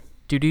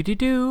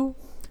Do.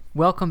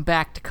 Welcome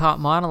back to Caught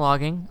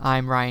Monologuing.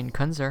 I'm Ryan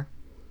Kunzer.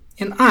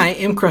 And I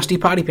am Krusty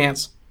Potty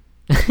Pants.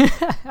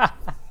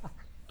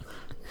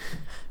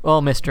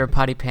 Well, Mr.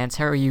 Potty Pants,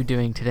 how are you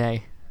doing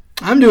today?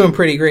 I'm doing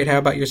pretty great. How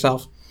about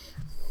yourself?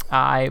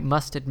 I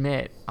must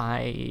admit,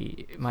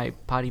 my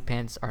potty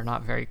pants are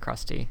not very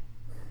crusty.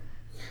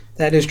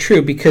 That is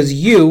true, because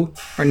you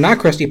are not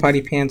Krusty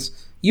Potty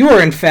Pants. You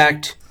are, in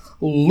fact,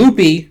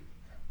 Loopy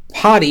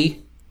Potty.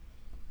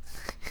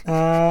 You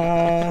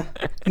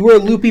are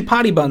Loopy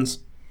Potty Buns.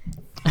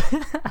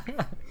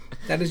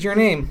 That is your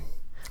name.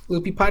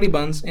 Loopy Potty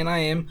Buns, and I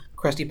am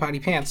Krusty Potty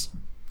Pants.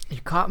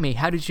 You caught me.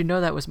 How did you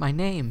know that was my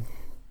name?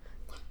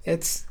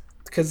 It's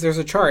because there's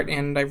a chart,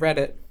 and I read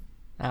it.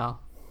 Oh, darn.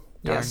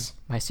 Yes.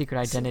 My secret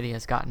identity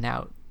has gotten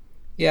out.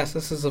 Yes,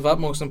 this is of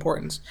utmost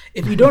importance.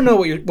 If you don't know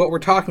what we're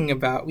talking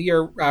about, we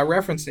are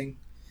referencing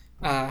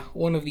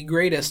one of the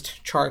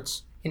greatest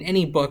charts in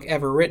any book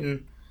ever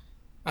written.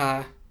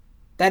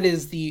 That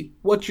is the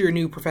What's Your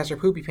New Professor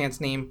Poopy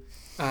Pants name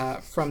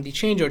from the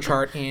Change-O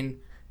chart in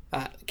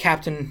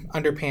Captain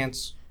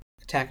Underpants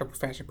Attack of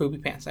Professor Poopy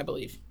Pants, I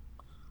believe.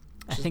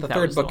 I think the that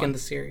third was book the in the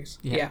series.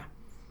 Yeah.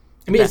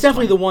 I mean, it's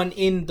definitely one. the one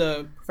in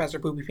the Professor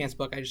Poopy Pants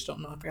book. I just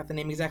don't know if I got the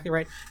name exactly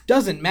right.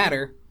 Doesn't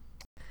matter.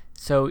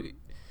 So,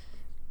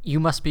 you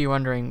must be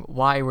wondering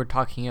why we're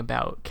talking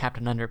about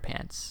Captain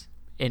Underpants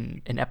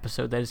in an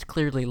episode that is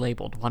clearly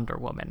labeled Wonder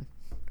Woman.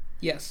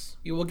 Yes,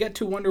 you will get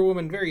to Wonder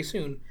Woman very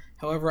soon.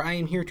 However, I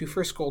am here to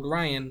first scold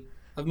Ryan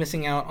of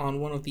missing out on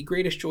one of the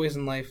greatest joys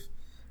in life,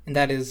 and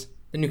that is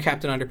the new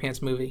Captain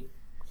Underpants movie.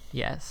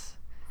 Yes.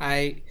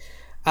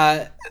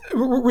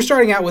 We're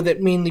starting out with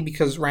it mainly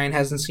because Ryan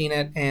hasn't seen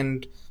it,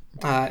 and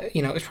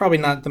it's probably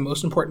not the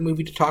most important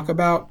movie to talk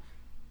about,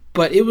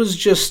 but it was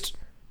just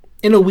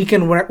in a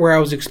weekend where I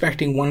was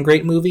expecting one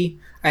great movie,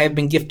 I have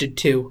been gifted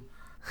two.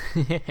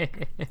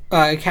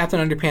 Captain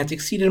Underpants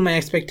exceeded my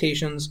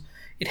expectations.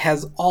 It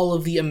has all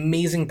of the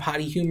amazing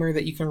potty humor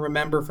that you can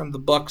remember from the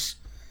books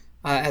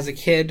as a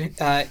kid.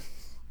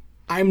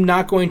 I'm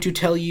not going to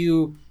tell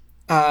you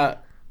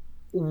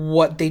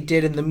what they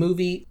did in the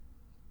movie,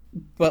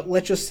 but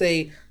let's just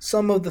say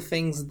some of the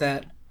things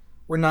that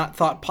were not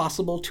thought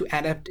possible to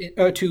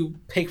to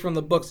take from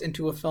the books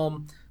into a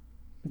film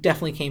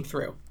definitely came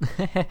through.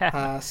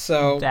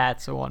 So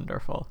that's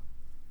wonderful.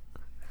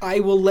 I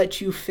will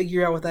let you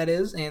figure out what that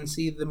is and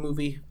see the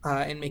movie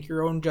and make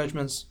your own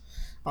judgments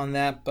on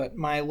that. But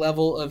my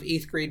level of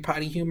 8th grade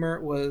potty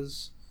humor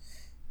was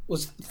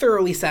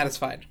thoroughly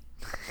satisfied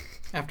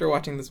after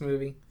watching this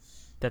movie.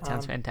 That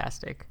sounds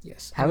fantastic.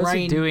 Yes. How is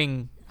it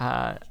doing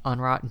on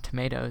Rotten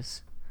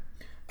Tomatoes?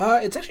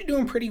 It's actually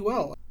doing pretty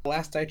well.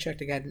 Last I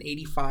checked, I got an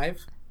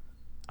 85.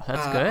 Oh,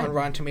 that's good. On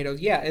Rotten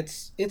Tomatoes. Yeah,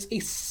 it's a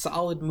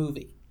solid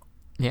movie.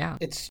 Yeah.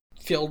 It's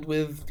filled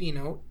with,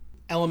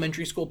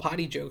 elementary school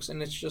potty jokes,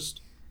 and it's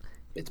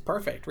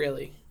perfect,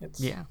 really.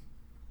 It's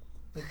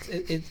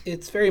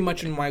very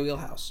much in my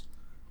wheelhouse.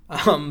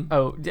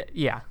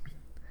 Yeah.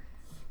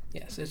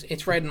 Yes,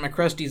 it's right in my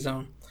crusty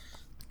zone.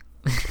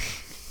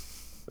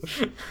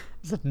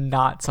 This is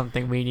not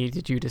something we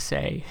needed you to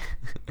say.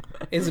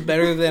 Is it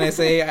better than I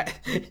say? I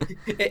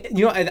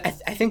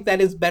think that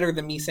is better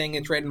than me saying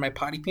it's right in my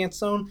potty pants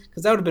zone,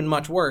 because that would have been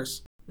much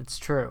worse. It's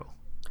true.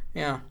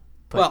 Yeah.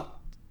 Well,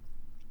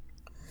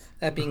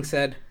 that being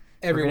said,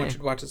 everyone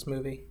should watch this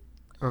movie.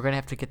 We're going to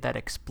have to get that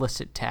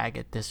explicit tag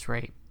at this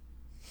rate.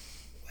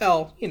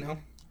 Well,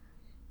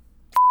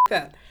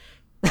 that.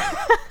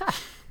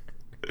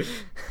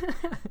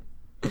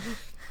 All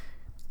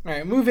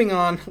right, moving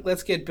on.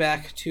 Let's get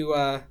back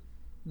to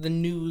the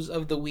news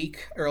of the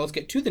week, or let's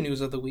get to the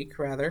news of the week,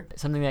 rather.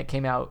 Something that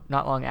came out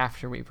not long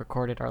after we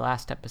recorded our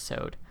last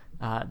episode.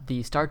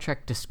 The Star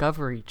Trek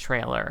Discovery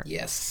trailer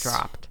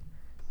dropped.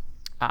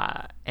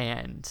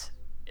 And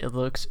it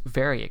looks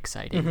very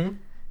exciting. Mm-hmm.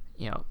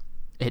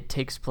 It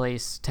takes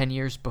place 10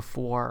 years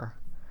before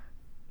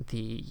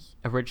the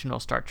original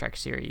Star Trek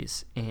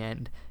series,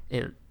 and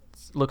it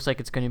looks like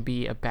it's going to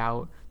be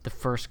about the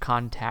first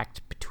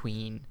contact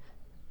between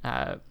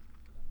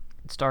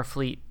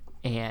Starfleet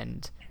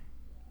and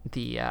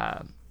the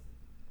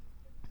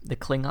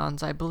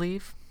Klingons, I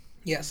believe.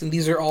 Yes, and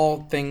these are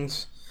all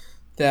things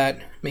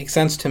that make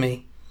sense to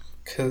me,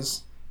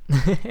 because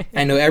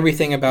I know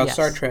everything about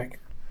Star Trek.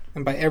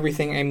 And by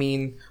everything, I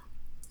mean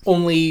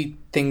only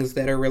things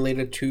that are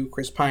related to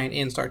Chris Pine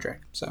in Star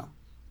Trek. So,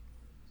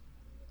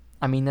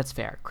 I mean, that's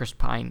fair. Chris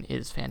Pine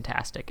is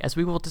fantastic, as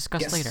we will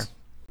discuss later.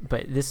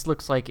 But this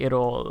looks like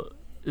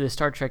the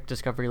Star Trek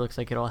Discovery looks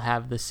like it'll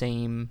have the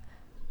same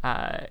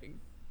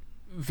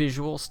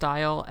visual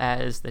style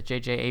as the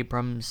J.J.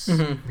 Abrams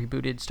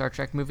rebooted Star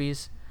Trek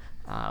movies.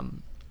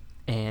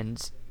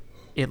 And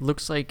it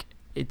looks like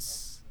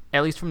it's,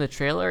 at least from the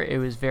trailer, it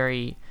was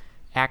very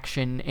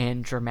action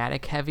and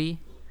dramatic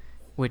heavy,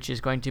 which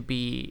is going to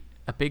be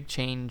a big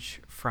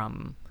change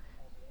from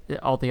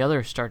all the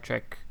other Star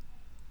Trek,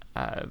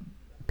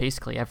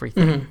 basically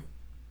everything,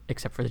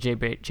 except for the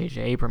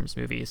J.J. Abrams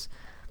movies.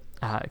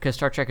 Because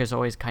Star Trek has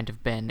always kind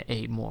of been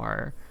a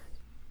more,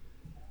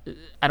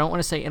 I don't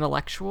want to say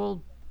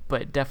intellectual,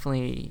 but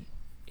definitely,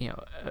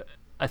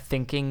 a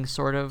thinking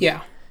sort of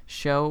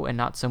show, and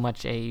not so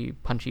much a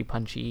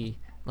punchy.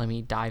 Let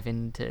me dive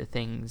into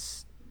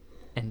things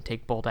and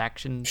take bold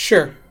action.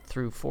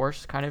 Through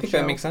force kind of I think show.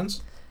 That makes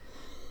sense.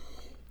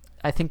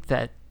 I think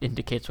that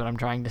indicates what I'm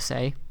trying to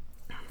say.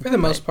 For the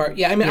most part,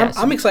 yeah. I mean,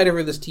 I'm excited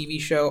for this TV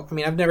show. I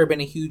mean, I've never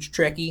been a huge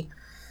Trekkie.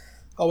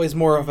 Always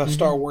more of a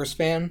Star Wars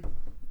fan.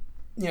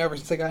 Ever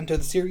since I got into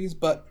the series,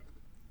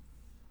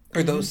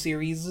 or those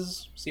series,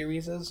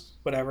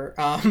 whatever.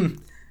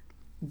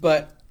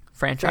 But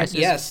franchises.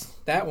 Yes,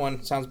 that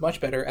one sounds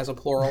much better as a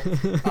plural.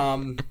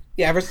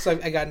 Ever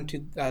since I got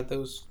into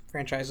those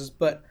franchises,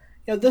 but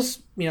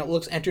this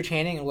looks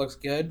entertaining. It looks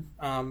good.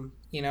 I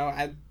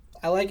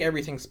like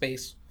everything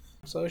space,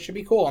 so it should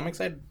be cool. I'm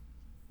excited.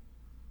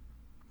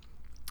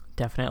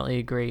 Definitely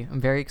agree.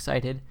 I'm very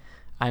excited.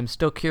 I'm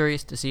still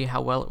curious to see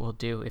how well it will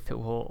do, if it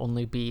will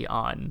only be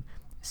on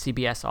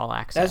CBS All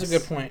Access. That's a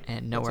good point.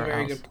 And nowhere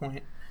else. That's a very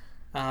good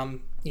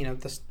point.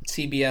 The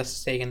CBS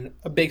is taking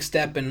a big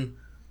step in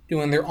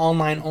doing their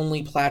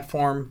online-only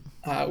platform,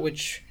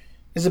 which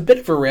is a bit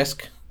of a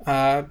risk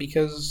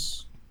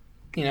because,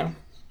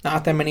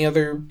 not that many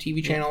other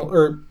TV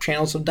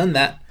channels have done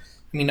that.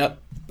 I mean,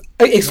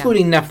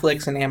 excluding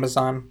Netflix and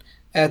Amazon,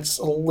 that's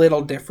a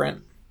little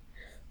different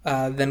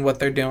than what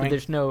they're doing.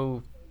 There's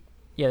no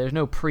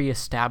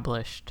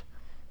pre-established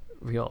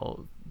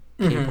real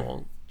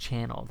cable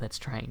channel that's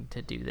trying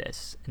to do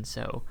this, and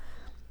so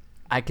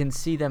I can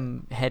see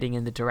them heading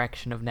in the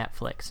direction of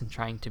Netflix and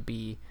trying to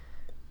be,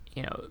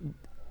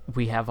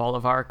 we have all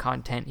of our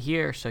content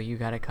here, so you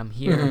got to come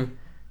here.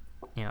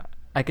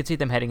 I could see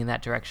them heading in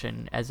that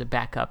direction as a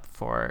backup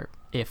for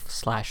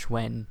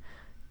if/when,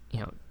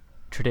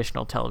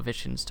 traditional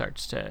television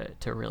starts to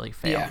really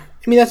fail. Yeah,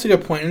 I mean, that's a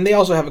good point. And they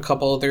also have a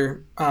couple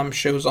other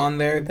shows on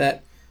there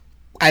that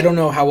I don't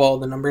know how well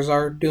the numbers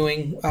are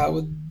doing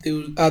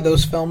with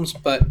those films,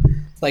 but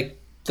like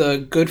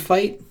The Good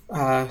Fight,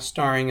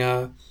 starring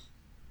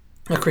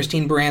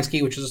Christine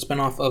Baranski, which is a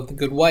spinoff of The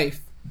Good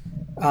Wife,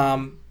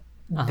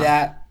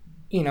 that,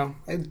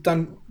 it's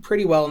done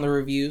pretty well in the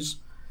reviews,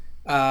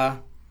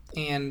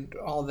 and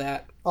all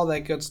that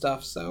good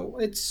stuff. So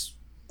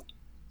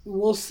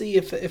we'll see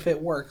if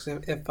it works,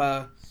 if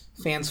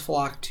fans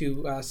flock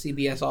to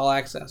CBS All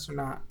Access or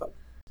not. But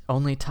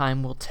only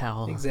time will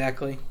tell.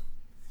 Exactly.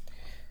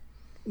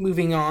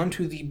 Moving on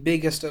to the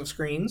biggest of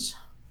screens,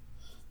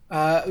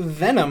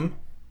 Venom,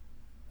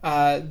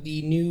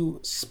 the new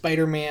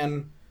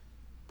Spider-Man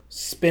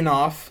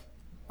spin-off,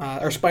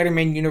 or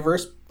Spider-Man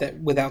universe that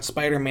without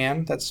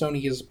Spider-Man that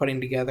Sony is putting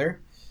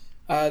together.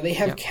 They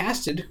have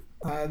casted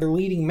their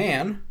leading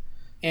man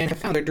and have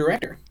found their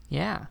director.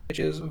 Yeah. Which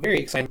is very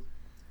exciting.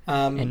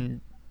 And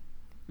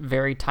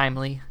very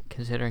timely,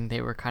 considering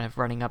they were kind of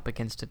running up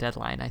against a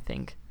deadline, I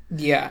think.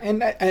 Yeah,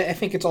 and I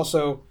think it's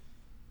also,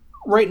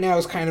 right now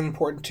is kind of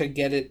important to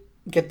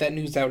get that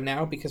news out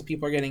now, because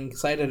people are getting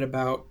excited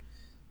about,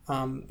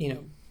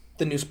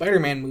 the new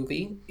Spider-Man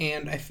movie,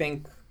 and I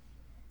think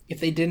if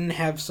they didn't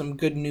have some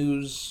good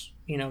news,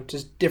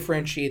 to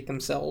differentiate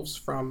themselves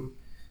from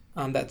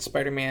that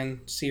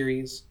Spider-Man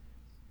series,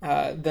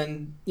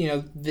 then,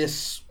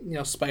 this,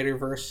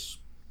 Spider-Verse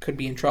could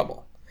be in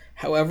trouble.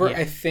 However,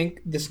 I think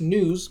this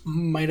news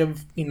might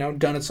have,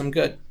 done it some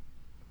good.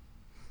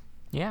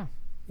 Yeah.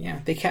 Yeah,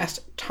 they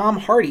cast Tom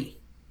Hardy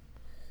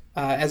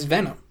as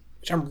Venom,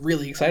 which I'm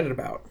really excited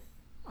about.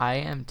 I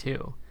am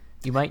too.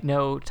 You might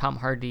know Tom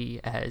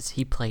Hardy as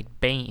he played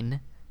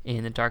Bane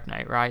in The Dark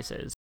Knight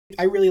Rises.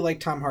 I really like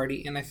Tom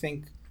Hardy, and I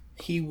think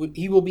he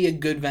will be a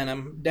good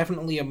Venom.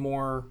 Definitely a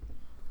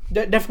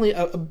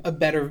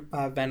better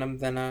Venom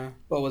than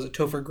what was it,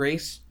 Topher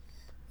Grace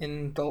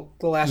in the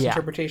last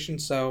interpretation.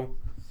 So,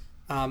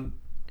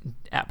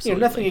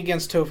 absolutely, nothing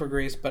against Topher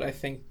Grace, but I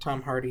think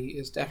Tom Hardy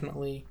is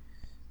definitely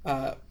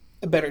a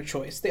better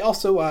choice. They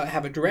also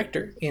have a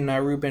director in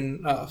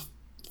Ruben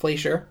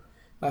Fleischer,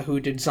 who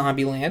did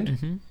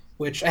Zombieland,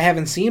 which I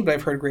haven't seen, but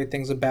I've heard great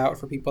things about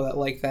for people that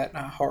like that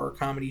horror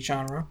comedy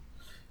genre.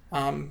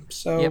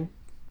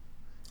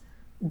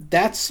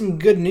 That's some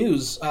good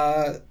news.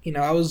 I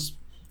was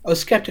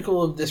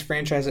skeptical of this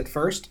franchise at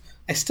first.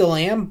 I still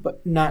am,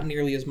 but not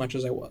nearly as much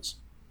as I was.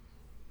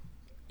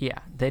 Yeah,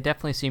 they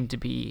definitely seem to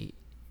be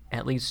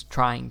at least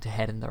trying to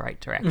head in the right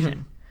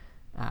direction.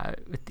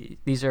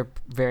 These are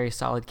very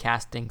solid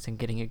castings, and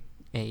getting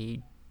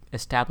a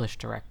established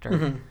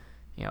director,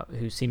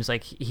 who seems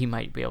like he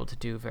might be able to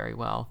do very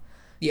well.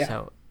 Yeah.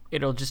 So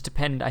it'll just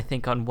depend, I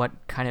think, on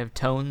what kind of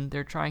tone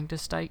they're trying to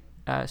strike.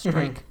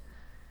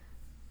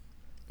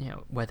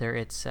 Whether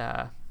it's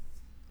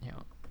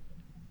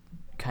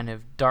kind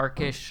of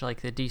darkish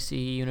like the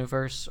DC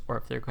universe, or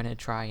if they're going to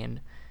try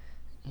and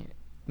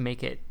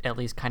make it at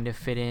least kind of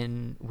fit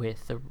in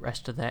with the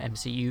rest of the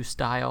MCU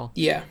style.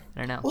 Yeah. I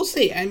don't know. We'll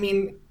see. I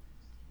mean,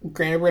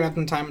 granted, we're going to have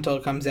some time until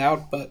it comes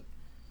out, but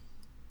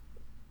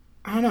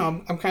I don't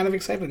know. I'm kind of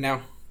excited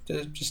now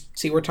to just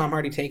see where Tom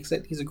Hardy takes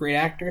it. He's a great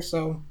actor,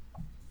 so,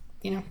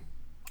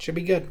 should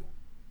be good.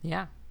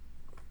 Yeah.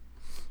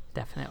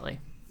 Definitely.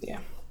 Yeah.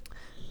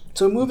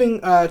 So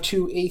moving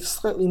to a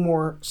slightly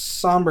more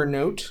somber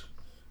note,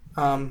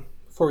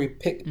 before we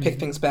pick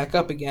things back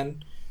up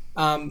again.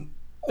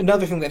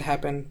 Another thing that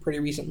happened pretty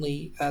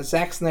recently,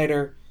 Zack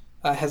Snyder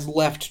has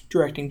left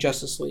directing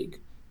Justice League,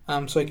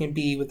 so he can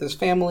be with his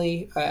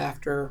family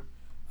after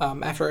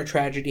a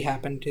tragedy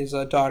happened. His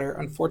daughter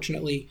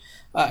unfortunately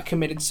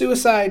committed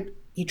suicide.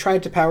 He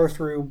tried to power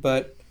through,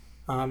 but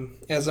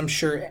as I'm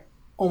sure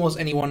almost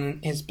anyone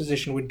in his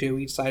position would do,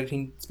 he decided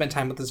he'd spend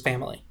time with his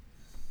family.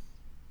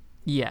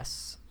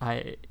 Yes,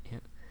 that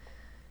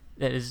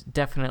is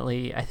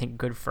definitely, I think,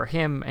 good for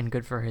him and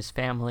good for his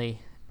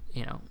family.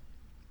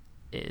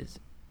 Is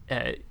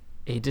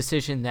a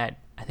decision that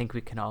I think we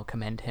can all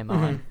commend him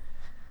on.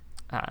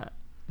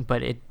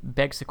 But it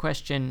begs the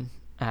question,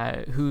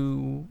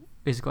 who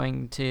is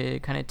going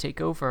to kind of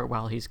take over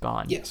while he's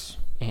gone? Yes.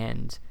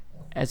 And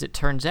as it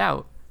turns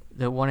out,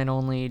 the one and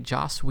only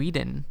Joss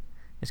Whedon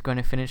is going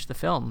to finish the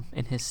film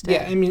in his stead.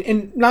 Yeah, I mean,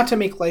 and not to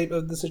make light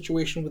of the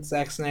situation with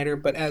Zack Snyder,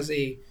 but as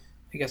a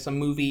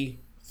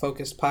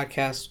movie-focused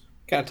podcast,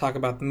 got to talk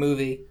about the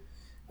movie.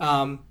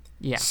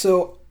 Yeah.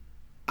 So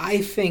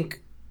I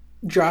think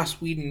Joss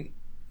Whedon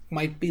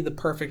might be the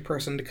perfect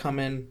person to come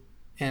in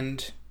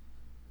and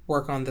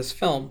work on this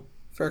film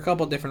for a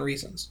couple of different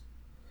reasons.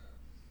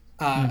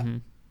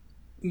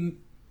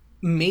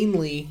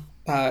 Mainly,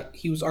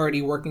 he was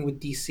already working with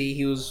DC.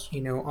 He was,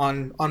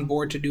 on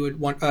board to do a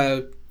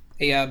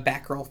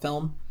Batgirl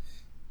film,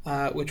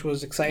 which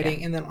was exciting.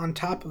 Yeah. And then on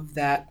top of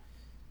that,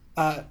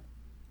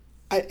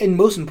 and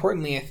most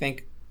importantly, I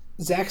think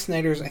Zack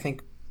Snyder's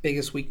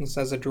biggest weakness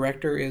as a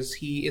director is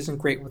he isn't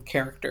great with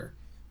character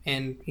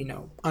and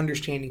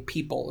understanding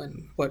people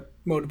and what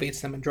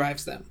motivates them and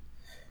drives them.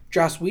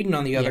 Joss Whedon,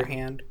 on the other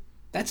hand,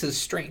 that's his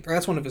strength, or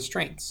that's one of his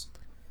strengths.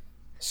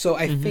 So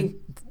I think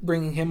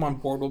bringing him on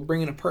board will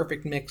bring in a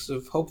perfect mix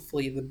of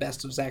hopefully the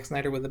best of Zack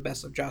Snyder with the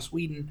best of Joss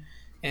Whedon,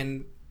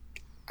 and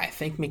I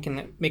think make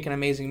an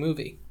amazing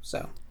movie.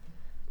 So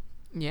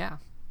yeah,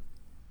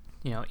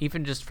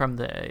 even just from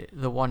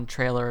the one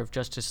trailer of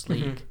Justice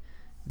League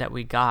that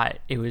we got,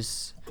 it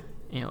was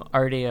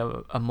already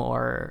a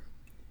more,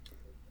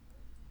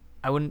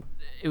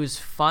 it was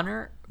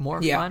funner,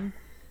 more fun,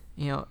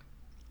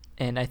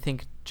 and I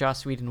think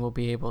Joss Whedon will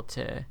be able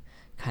to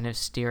kind of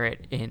steer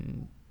it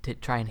in to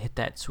try and hit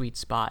that sweet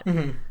spot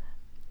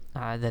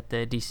that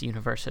the DC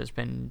universe has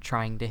been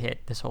trying to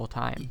hit this whole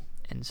time.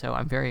 And so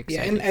I'm very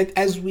excited. Yeah, and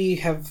as we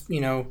have,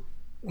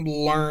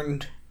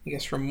 learned, I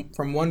guess,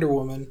 from Wonder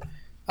Woman,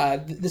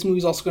 this movie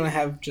is also going to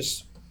have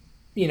just,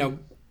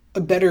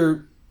 a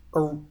better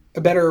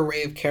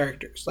array of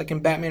characters. Like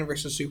in Batman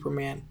versus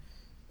Superman,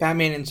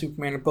 Batman and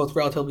Superman are both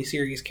relatively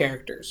serious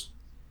characters.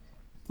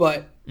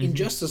 But in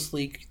Justice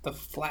League, the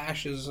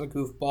Flash is a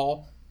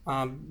goofball.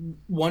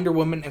 Wonder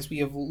Woman, as we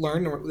have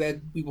learned, or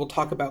that we will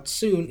talk about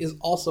soon, is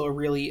also a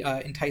really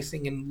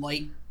enticing and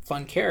light,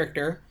 fun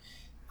character.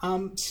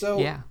 There's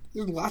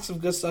lots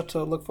of good stuff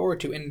to look forward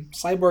to. And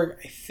Cyborg,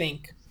 I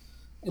think,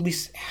 at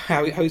least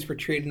how he's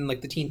portrayed in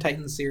like the Teen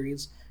Titans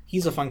series,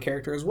 he's a fun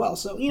character as well.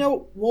 So,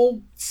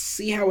 we'll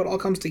see how it all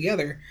comes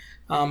together.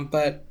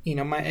 But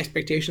my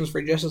expectations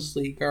for Justice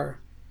League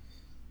are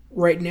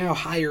right now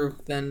higher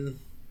than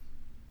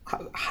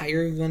I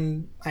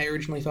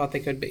originally thought they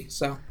could be.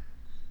 So,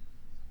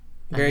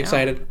 very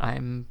excited.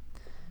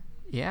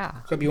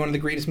 Could be one of the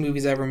greatest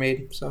movies ever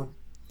made. So,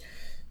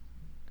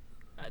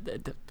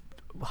 the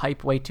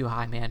hype way too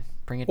high, man.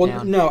 Bring it Well,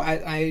 down. no,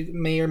 I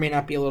may or may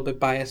not be a little bit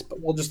biased, but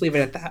we'll just leave it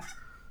at that.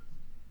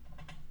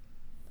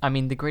 I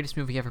mean, the greatest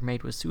movie ever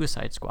made was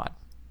Suicide Squad.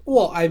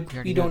 Well,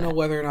 you don't know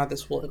whether or not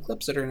this will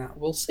eclipse it or not.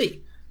 We'll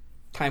see.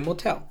 Time will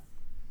tell.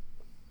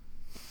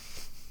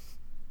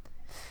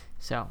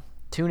 So,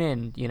 tune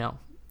in,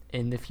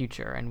 in the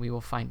future, and we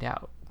will find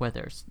out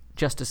whether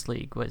Justice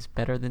League was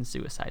better than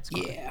Suicide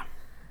Squad. Yeah.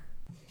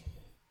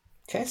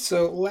 Okay,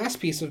 so last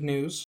piece of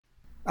news.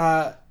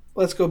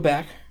 Let's go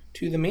back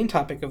to the main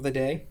topic of the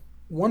day,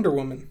 Wonder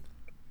Woman.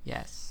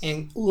 Yes.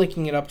 And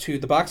linking it up to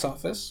the box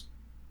office,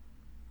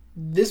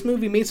 this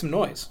movie made some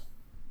noise.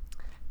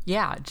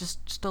 Yeah,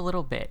 just a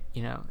little bit.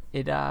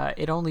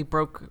 It only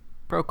broke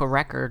a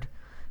record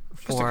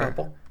for just a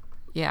couple.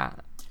 Yeah,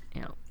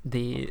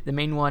 the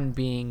main one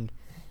being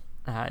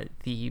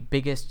the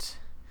biggest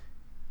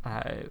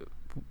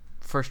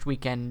first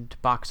weekend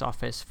box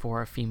office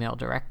for a female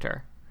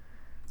director.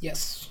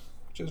 Yes,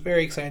 which is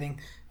very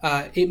exciting.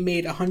 It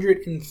made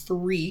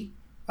 $103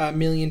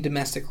 million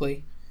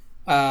domestically,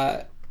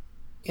 and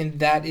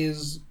that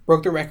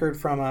broke the record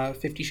from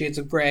 50 Shades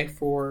of Grey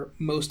for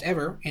most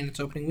ever in its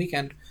opening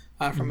weekend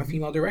from a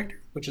female director,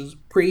 which is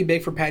pretty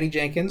big for Patty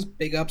Jenkins.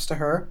 Big ups to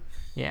her.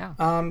 Yeah.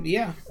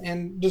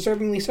 And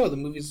deservingly so. The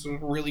movie's a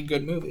really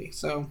good movie.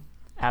 So.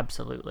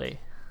 Absolutely.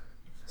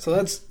 So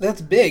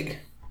that's big.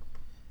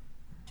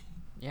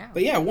 Yeah.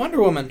 But yeah,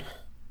 Wonder Woman.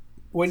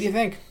 What do you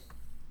think?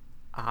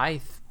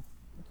 I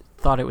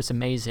thought it was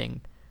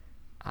amazing.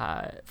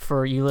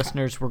 For you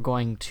listeners, we're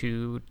going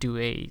to do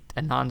a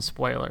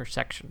non-spoiler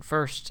section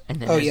first, and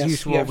then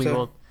usual we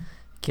will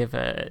give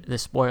the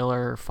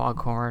spoiler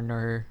foghorn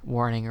or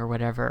warning or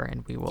whatever,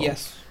 and we will.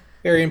 Yes,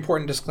 very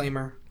important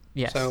disclaimer.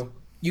 Yes. So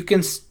you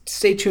can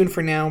stay tuned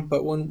for now,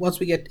 but once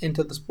we get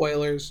into the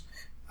spoilers,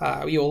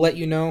 we will let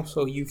you know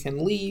so you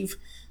can leave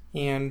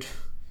and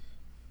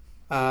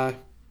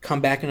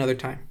come back another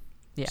time.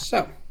 Yeah.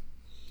 So,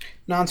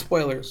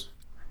 non-spoilers.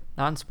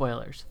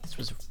 Non-spoilers. This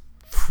was a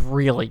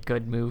really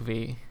good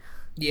movie.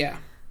 Yeah,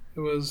 it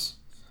was.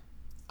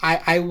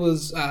 I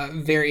was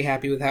very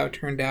happy with how it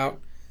turned out.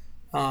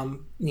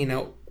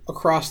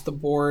 Across the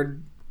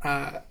board,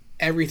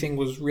 everything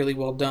was really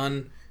well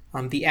done.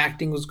 The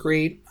acting was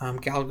great.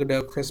 Gal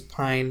Gadot, Chris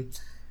Pine,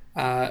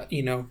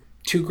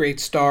 two great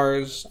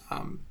stars.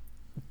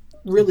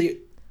 Really,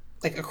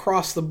 like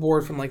across the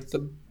board from like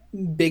the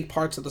big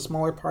parts to the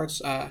smaller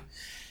parts.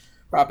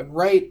 Robin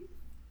Wright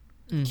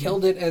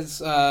killed it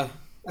as I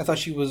thought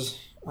she was.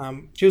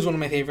 She was one of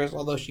my favorites,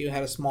 although she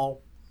had a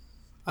small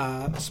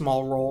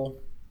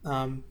role.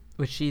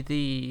 Was she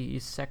the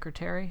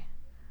secretary?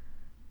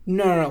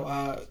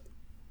 No.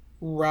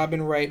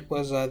 Robin Wright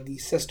was the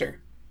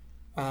sister,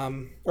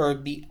 or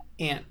the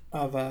aunt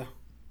of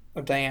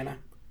Diana.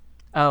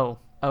 Oh,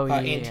 yeah.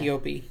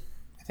 Antiope,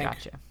 I think.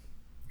 Gotcha.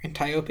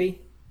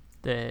 Antiope.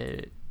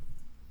 The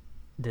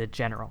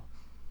general.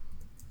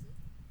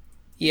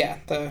 Yeah,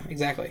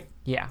 exactly.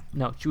 Yeah,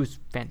 no, she was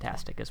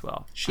fantastic as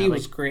well. She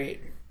was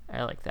great.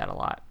 I like that a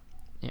lot.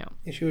 Yeah,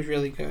 she was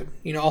really good.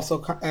 Also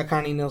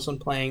Connie Nielsen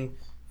playing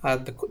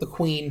the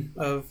queen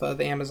of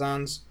the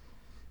Amazons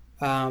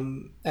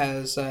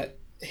as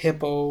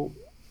Hippo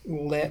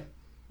Lit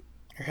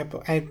or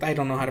Hippo. I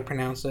don't know how to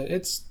pronounce it.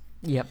 It's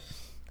yep.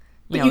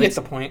 But you get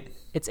the point.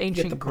 It's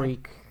ancient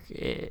Greek.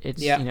 It's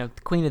the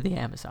queen of the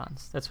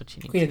Amazons. That's what she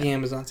needs. Queen of the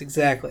Amazons,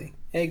 exactly.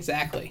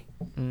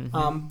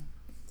 Mm-hmm.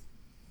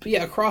 But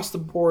yeah, across the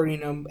board,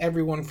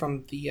 everyone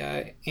from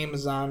the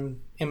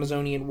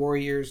Amazonian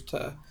warriors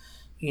to,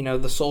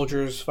 the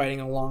soldiers fighting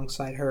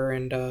alongside her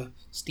and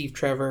Steve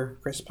Trevor,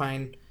 Chris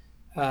Pine.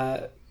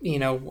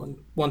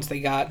 Once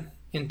they got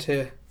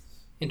into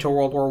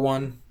World War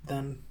I,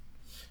 then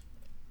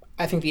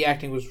I think the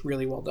acting was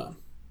really well done.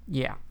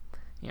 Yeah,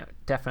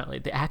 definitely.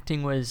 The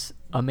acting was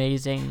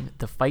amazing.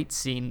 The fight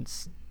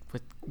scenes,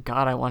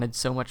 I wanted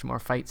so much more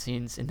fight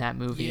scenes in that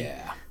movie.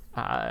 Yeah.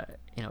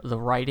 The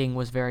writing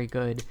was very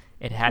good.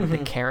 It had the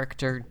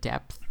character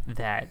depth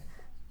that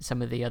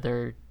some of the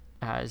other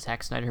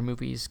Zack Snyder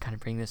movies kind of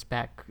bring this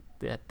back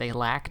that they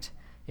lacked.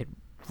 It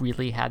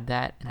really had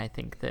that, and I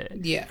think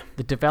the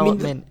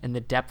development and the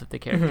depth of the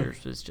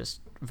characters was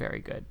just very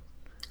good.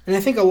 And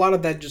I think a lot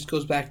of that just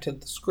goes back to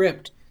the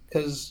script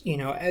because,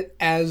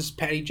 as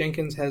Patty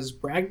Jenkins has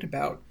bragged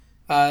about,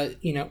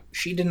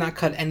 she did not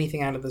cut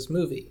anything out of this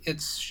movie.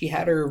 She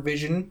had her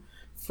vision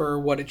for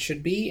what it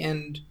should be,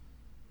 and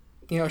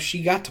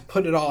she got to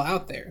put it all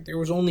out there. There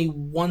was only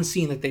one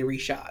scene that they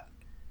reshot,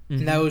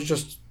 and that was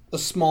just a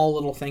small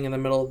little thing in the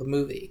middle of the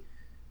movie.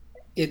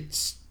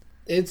 It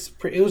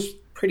was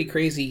pretty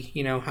crazy,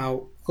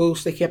 how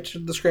close they kept to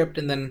the script,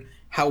 and then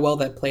how well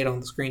that played on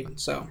the screen.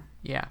 So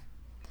yeah,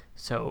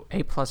 so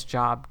A+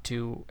 job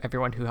to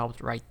everyone who helped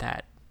write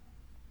that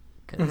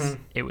because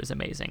it was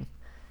amazing.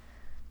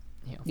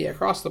 Yeah,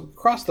 across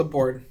the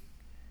board.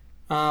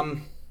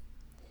 I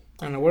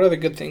don't know, what other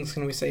good things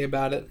can we say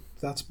about it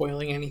without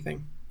spoiling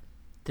anything?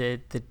 The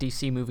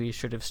DC movies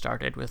should have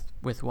started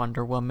with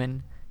Wonder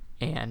Woman,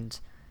 and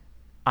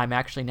I'm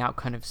actually now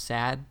kind of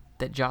sad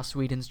that Joss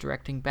Whedon's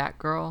directing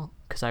Batgirl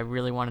because I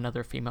really want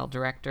another female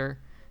director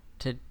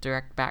to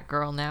direct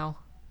Batgirl now.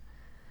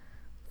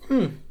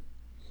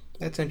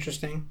 That's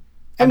interesting.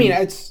 I mean,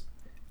 it's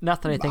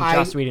not that I think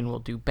Joss Whedon will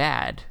do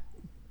bad,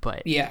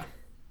 but yeah.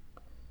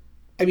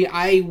 I mean,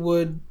 I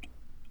would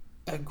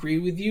agree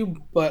with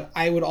you, but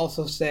I would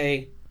also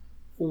say,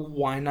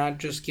 why not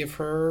just give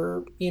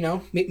her,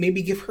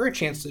 maybe give her a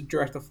chance to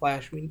direct The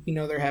Flash? We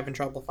know they're having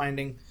trouble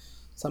finding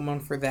someone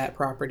for that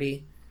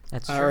property.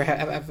 That's true. Or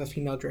have a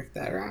female direct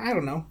that. Or I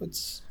don't know.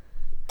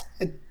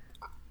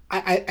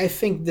 I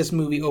think this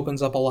movie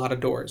opens up a lot of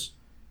doors,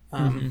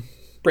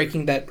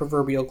 breaking that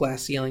proverbial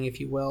glass ceiling, if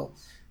you will.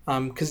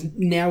 Because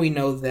now we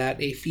know that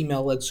a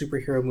female-led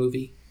superhero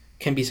movie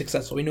can be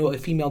successful. We know a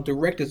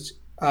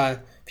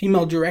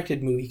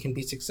female-directed movie can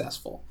be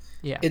successful.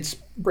 Yeah, it's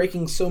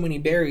breaking so many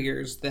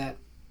barriers that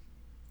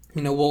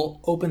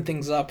will open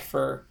things up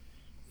for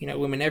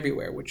women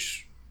everywhere,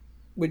 which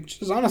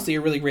is honestly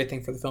a really great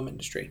thing for the film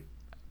industry.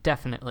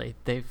 Definitely,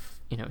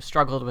 they've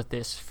struggled with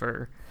this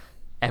for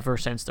ever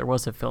since there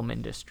was a film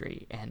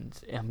industry, and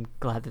I'm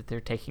glad that they're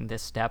taking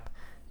this step.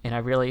 And I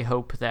really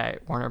hope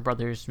that Warner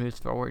Brothers moves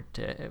forward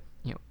to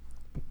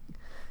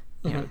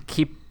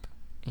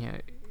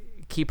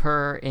keep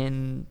her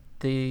in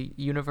the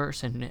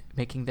universe and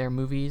making their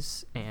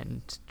movies,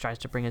 and tries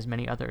to bring as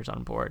many others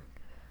on board.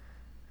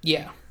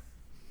 Yeah.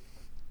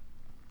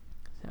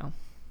 So.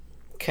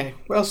 Okay.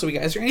 What else do we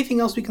got? Is there anything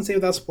else we can say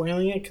without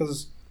spoiling it?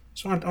 Because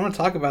I want to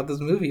talk about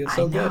this movie. It's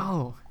so good.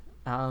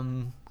 I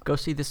know. Go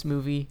see this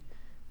movie.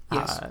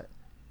 Yes.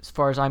 As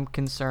far as I'm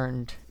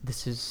concerned,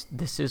 this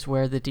is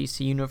where the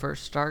DC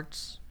universe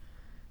starts.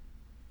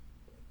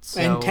 So,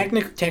 and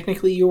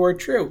technically, you are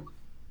true.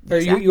 Or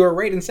exactly. you are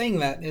right in saying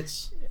that.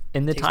 It's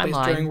in the takes place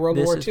timeline during World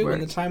this War is II. where In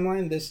the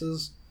timeline, this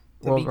is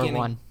the World beginning.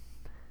 War One.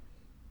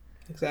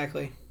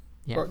 Exactly.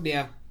 Yeah.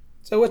 Yeah.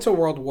 So it's a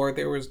world war.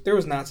 There was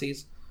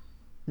Nazis.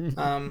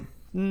 No,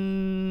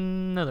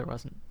 there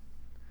wasn't.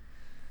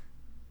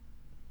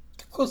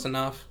 Close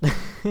enough.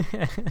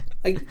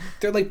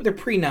 They're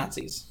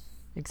pre-Nazis.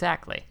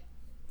 Exactly.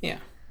 Yeah.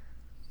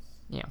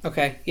 Yeah.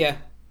 Okay. Yeah.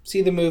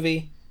 See the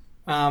movie.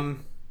 I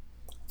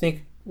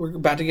think we're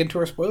about to get into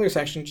our spoiler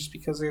section just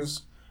because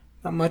there's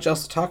not much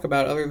else to talk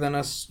about other than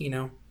us,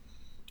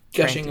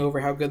 gushing over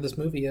how good this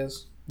movie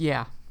is.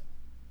 Yeah.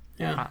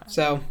 Yeah.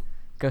 So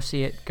go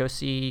see it. Go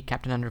see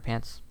Captain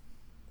Underpants.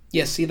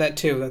 Yes, see that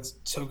too. That's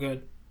so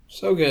good.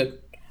 So good.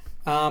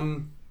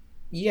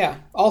 Yeah.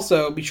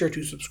 Also, be sure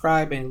to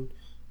subscribe and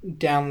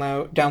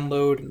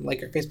download and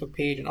like our Facebook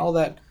page and all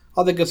that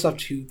good stuff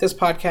to this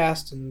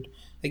podcast. And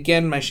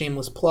again, my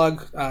shameless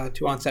plug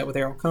to On Set with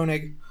Errol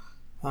Koenig.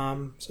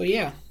 So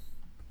yeah,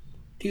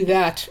 do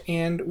that,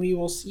 and we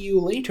will see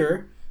you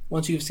later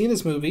once you've seen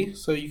this movie,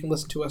 so you can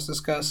listen to us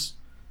discuss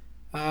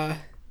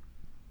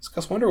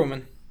Wonder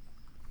Woman.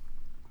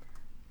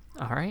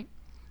 All right.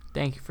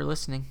 Thank you for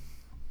listening.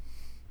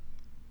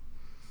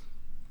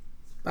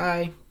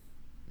 Bye.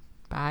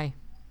 Bye.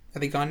 Are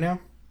they gone now?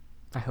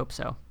 I hope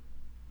so.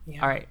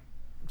 Yeah. All right.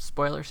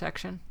 Spoiler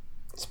section.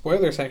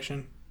 Spoiler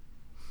section.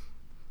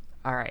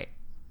 All right.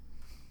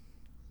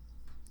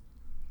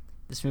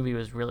 This movie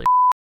was really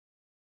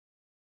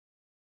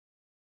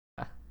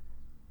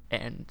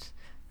and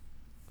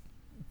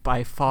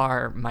by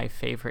far my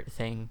favorite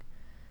thing.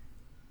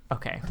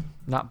 Okay,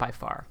 not by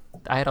far.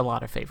 I had a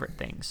lot of favorite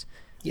things.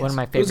 Yes, One of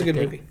my it was a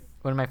favorite good movie.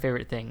 One of my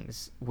favorite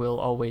things will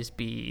always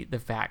be the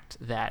fact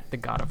that the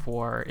God of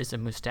War is a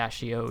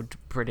mustachioed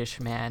British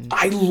man.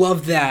 I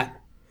love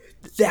that.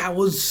 That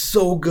was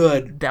so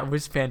good. That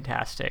was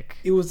fantastic.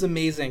 It was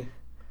amazing.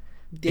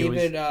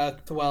 David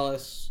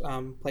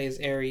Thewlis plays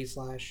Ares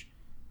 /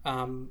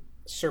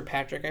 Sir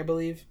Patrick, I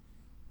believe,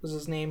 was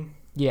his name.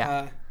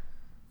 Yeah.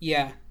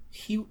 Yeah.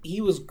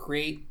 He was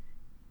great,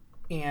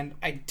 and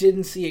I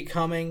didn't see it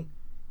coming,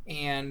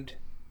 and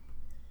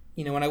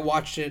when I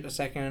watched it a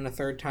second and a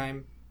third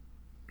time,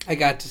 I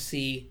got to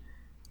see,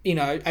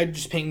 I'm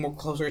just paying more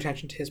closer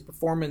attention to his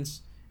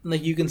performance, and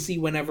you can see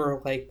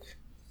whenever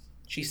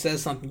she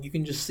says something, you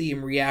can just see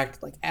him react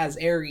as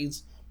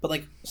Ares,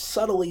 but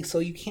subtly, so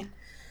you can't.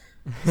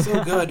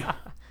 So good.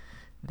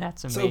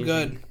 That's amazing. So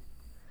good.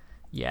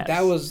 Yes.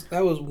 That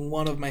was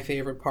one of my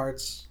favorite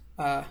parts.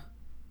 Of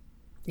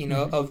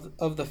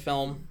the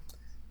film.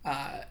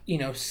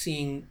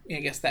 Seeing I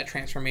guess that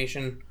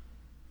transformation.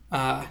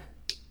 Yeah.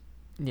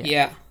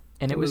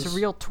 And it was a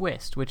real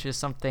twist, which is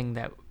something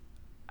that,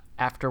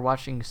 after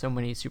watching so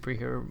many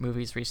superhero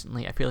movies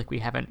recently, I feel like we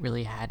haven't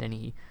really had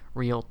any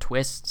real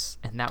twists,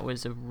 and that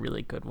was a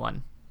really good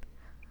one.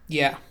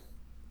 Yeah.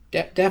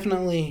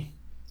 Definitely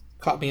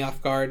caught me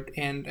off guard,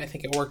 and I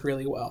think it worked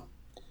really well.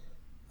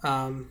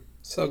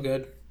 So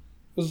good.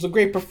 It was a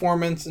great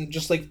performance, and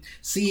just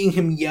seeing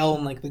him yell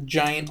in the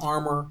giant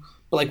armor,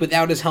 but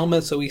without his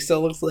helmet, so he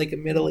still looks like a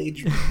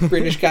middle-aged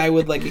British guy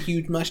with a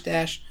huge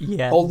mustache,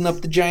 holding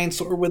up the giant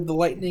sword with the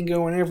lightning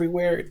going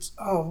everywhere. It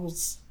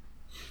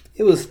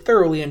was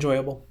thoroughly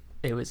enjoyable.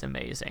 It was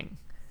amazing.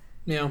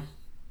 Yeah.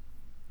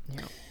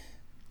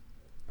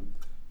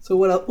 So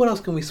what else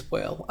can we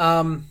spoil?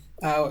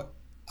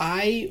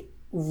 I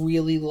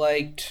really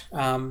liked.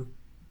 Well,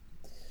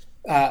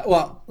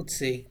 let's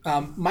see.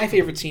 My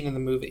favorite scene in the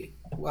movie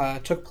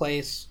took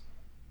place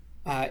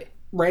right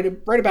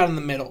about in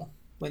the middle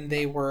when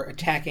they were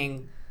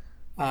attacking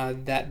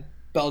that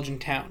Belgian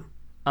town.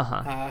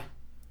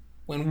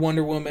 When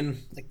Wonder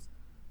Woman,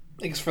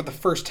 I guess for the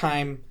first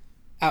time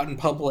out in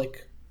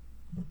public,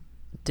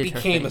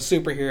 became a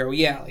superhero.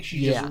 Yeah,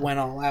 she just went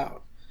all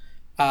out.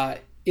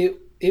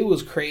 It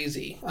was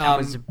crazy. That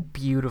was a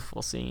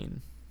beautiful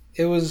scene.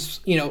 It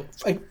was,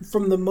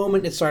 from the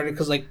moment it started,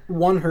 because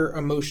her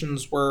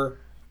emotions were,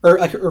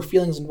 or her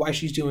feelings and why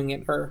she's doing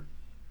it are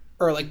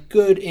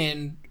good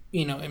and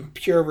and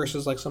pure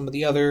versus some of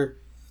the other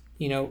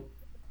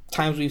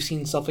times we've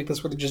seen stuff like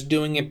this where they're just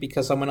doing it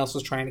because someone else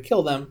is trying to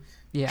kill them.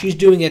 Yeah. She's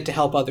doing it to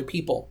help other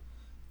people,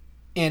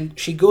 and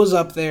she goes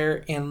up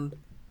there and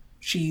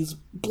she's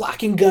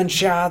blocking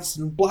gunshots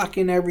and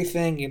blocking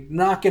everything and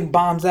knocking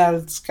bombs out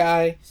of the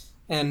sky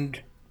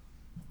and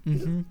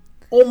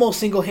almost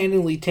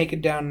single-handedly taking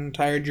down an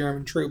entire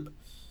German troop.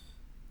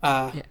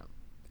 And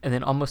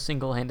then almost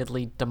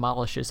single-handedly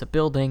demolishes a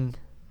building.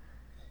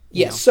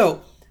 Yes.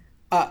 So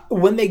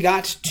when they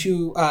got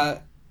to,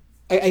 I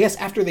guess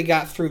after they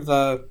got through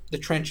the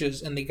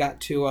trenches and they got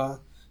to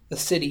the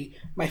city,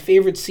 my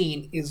favorite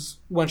scene is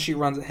when she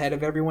runs ahead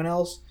of everyone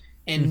else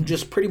and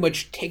just pretty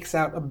much takes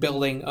out a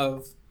building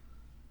of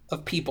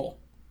people.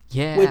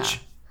 Yeah. Which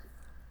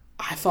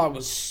I thought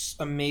was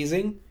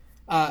amazing.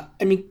 I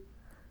mean,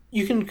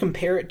 you can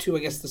compare it to, I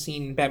guess, the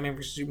scene in Batman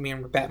vs.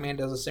 Superman where Batman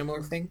does a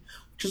similar thing,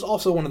 which is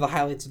also one of the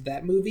highlights of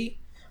that movie.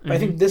 But I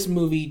think this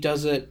movie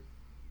does it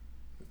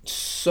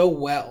so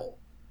well.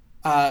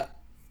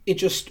 it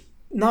just,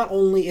 not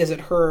only is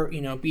it her,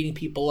 beating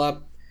people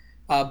up,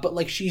 but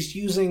like she's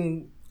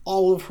using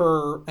all of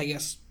her, I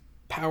guess,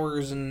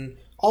 powers and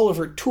all of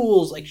her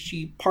tools. Like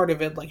part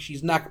of it, like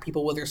she's knocking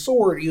people with her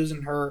sword,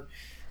 using her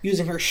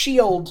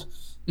shield,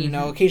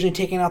 occasionally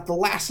taking out the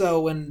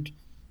lasso, and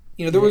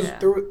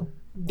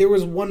there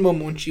was one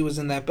moment when she was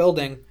in that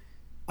building,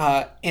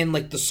 and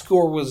like the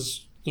score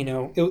was,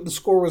 the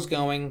score was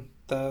going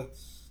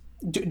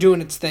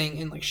doing its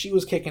thing, and like she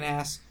was kicking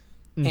ass,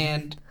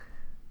 and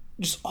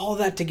just all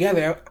that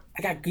together,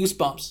 I got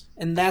goosebumps,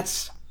 and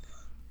that's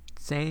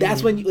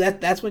when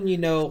you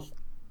know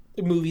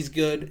the movie's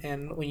good,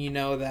 and when you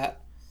know that,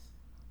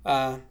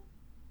 that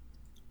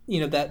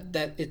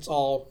it's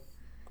all,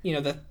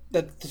 that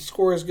the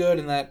score is good,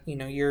 and that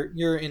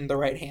you're in the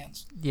right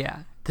hands.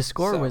 Yeah, the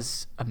score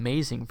was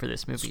amazing for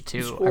this movie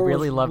too. I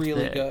really loved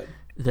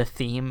the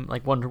theme,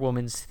 like Wonder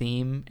Woman's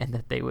theme, and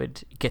that they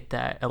would get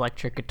that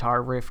electric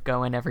guitar riff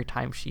going every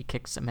time she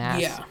kicks some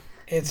ass. Yeah.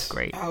 It's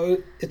great.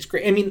 It's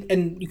great. I mean,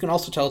 and you can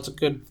also tell it's a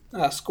good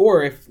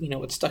score if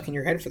it's stuck in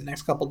your head for the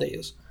next couple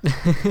days,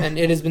 and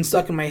it has been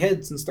stuck in my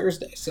head since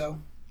Thursday. So,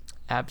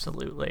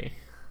 absolutely,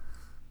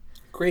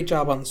 great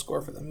job on the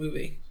score for the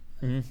movie.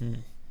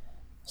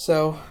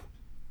 So,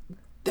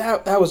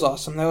 that was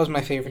awesome. That was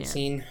my favorite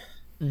scene.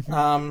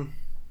 I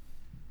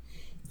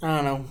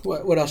don't know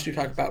what else do you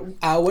talk about.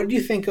 What did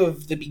you think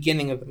of the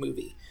beginning of the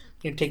movie?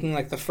 Taking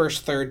like the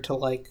first third to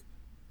like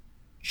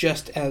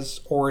just as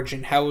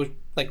origin, how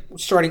like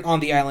starting on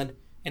the island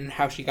and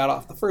how she got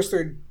off. The first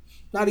third,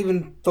 not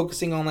even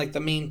focusing on like the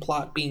main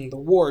plot being the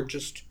war,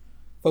 just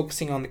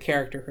focusing on the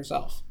character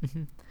herself.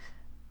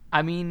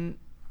 I mean,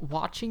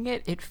 watching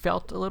it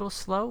felt a little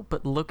slow,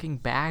 but looking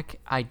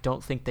back, I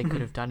don't think they could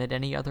have done it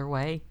any other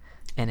way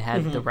and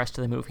had the rest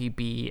of the movie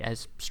be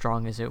as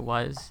strong as it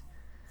was.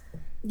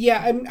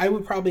 Yeah, I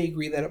would probably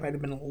agree that it might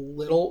have been a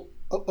little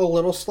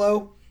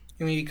slow.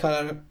 Maybe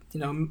cut out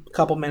a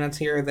couple minutes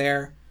here or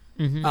there.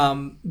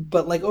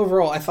 But like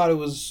overall, I thought it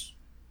was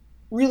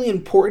really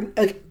important.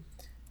 Like,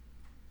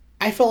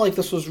 I felt like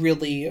this was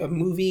really a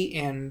movie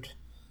and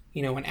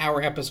an hour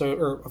episode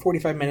or a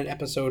 45-minute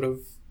episode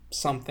of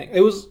something.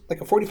 It was like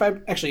a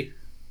 45. Actually,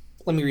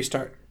 let me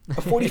restart.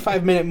 A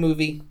 45-minute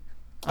movie,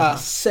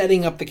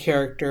 setting up the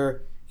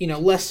character.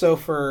 Less so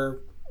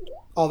for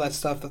all that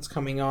stuff that's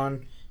coming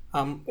on.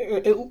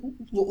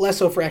 Less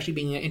so for actually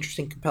being an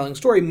interesting, compelling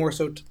story. More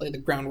so to lay the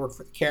groundwork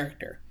for the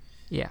character.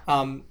 Yeah.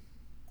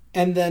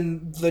 And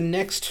then the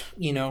next,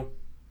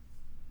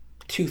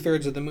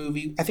 2/3 of the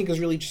movie, I think, is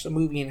really just a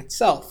movie in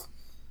itself.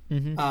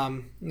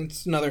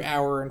 It's another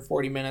hour and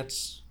 40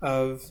 minutes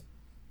of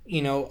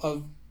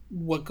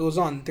what goes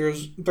on.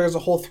 There's a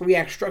whole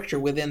 3-act structure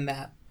within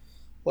that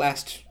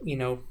last,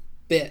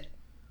 bit,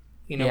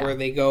 where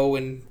they go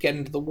and get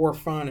into the war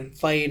front and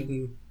fight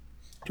and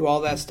do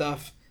all that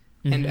stuff.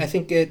 And I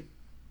think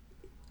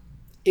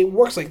it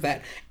works like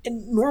that.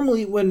 And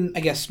normally when,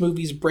 I guess,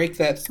 movies break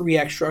that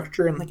 3-act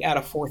structure and like add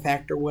a 4th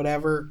act or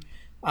whatever,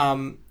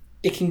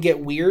 it can get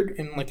weird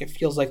and like it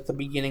feels like the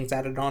beginning's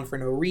added on for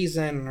no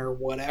reason or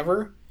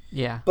whatever.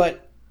 Yeah.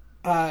 But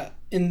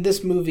in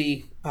this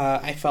movie,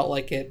 I felt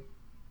like it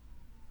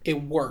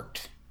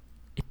worked.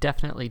 It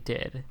definitely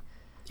did.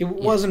 It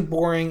wasn't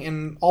boring,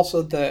 and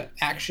also the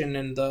action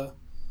and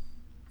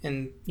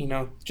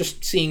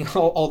just seeing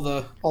all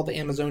the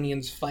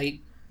Amazonians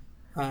fight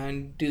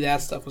and do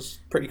that stuff was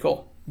pretty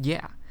cool.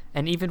 Yeah,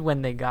 and even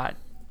when they got,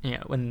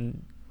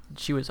 when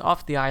she was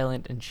off the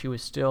island and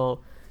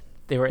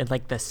they were in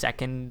like the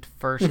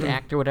first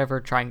act or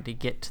whatever, trying to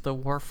get to the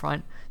war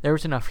front, there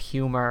was enough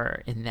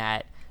humor in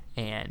that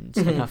and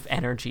enough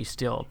energy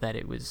still that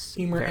it was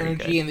very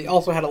energy good. And they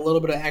also had a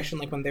little bit of action,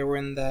 like when they were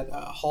in that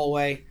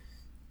hallway.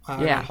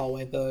 Not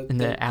hallway,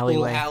 the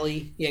alleyway.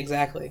 Alley. Yeah,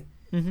 exactly.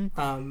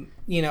 I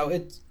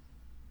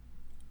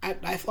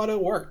thought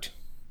it worked.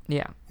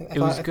 Yeah, it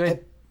was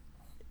good.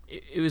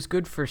 It was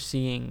good for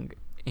seeing,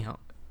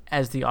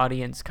 as the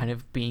audience kind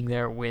of being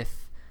there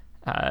with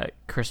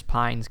Chris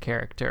Pine's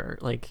character,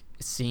 like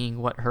seeing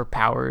what her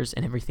powers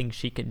and everything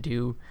she can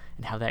do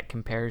and how that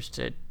compares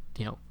to,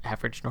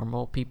 average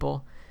normal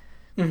people.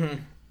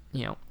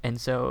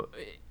 And so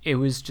it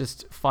was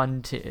just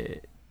fun to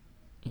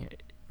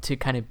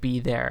kind of be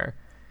there.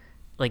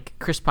 Like,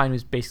 Chris Pine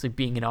was basically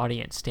being an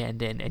audience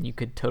stand-in, and you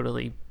could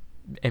totally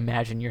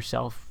imagine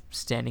yourself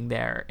standing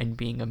there and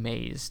being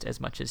amazed as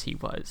much as he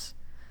was.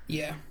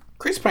 Yeah.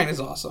 Chris Pine is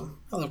awesome.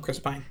 I love Chris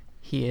Pine.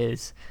 He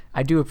is.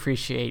 I do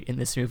appreciate in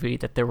this movie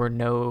that there were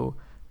no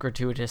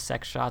gratuitous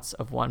sex shots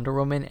of Wonder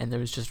Woman, and there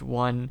was just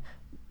one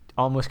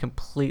almost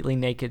completely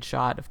naked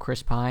shot of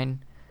Chris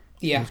Pine.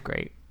 Yeah. It was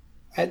great.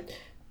 I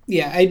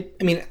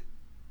mean,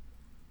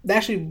 that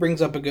actually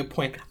brings up a good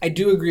point. I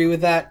do agree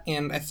with that,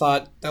 and I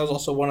thought that was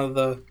also one of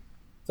the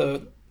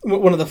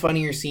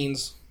funnier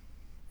scenes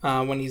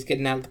when he's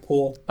getting out of the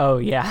pool. Oh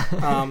yeah.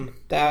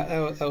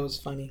 That was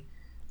funny.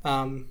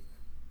 I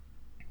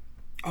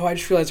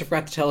just realized I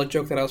forgot to tell a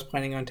joke that I was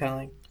planning on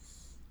telling.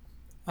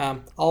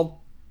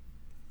 I'll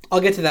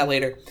get to that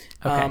later.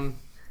 Okay.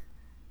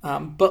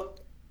 But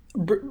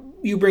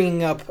you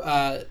bringing up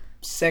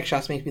sex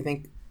shots makes me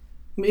think.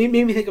 Made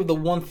me think of the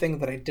one thing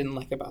that I didn't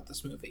like about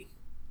this movie.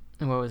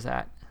 And what was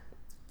that?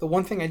 The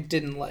one thing I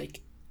didn't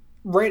like,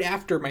 right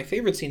after my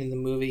favorite scene in the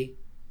movie,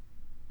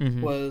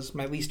 was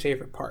my least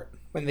favorite part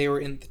when they were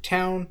in the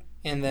town,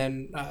 and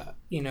then the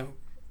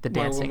Wonder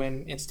dancing.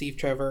 Woman and Steve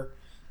Trevor,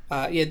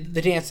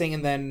 the dancing,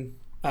 and then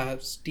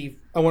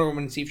Wonder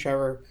Woman and Steve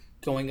Trevor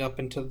going up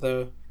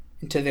into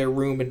their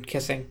room and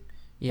kissing.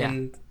 Yeah.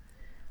 And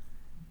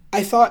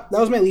I thought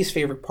that was my least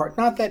favorite part.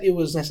 Not that it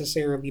was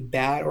necessarily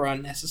bad or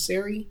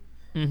unnecessary,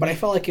 but I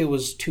felt like it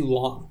was too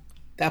long.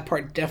 That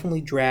part definitely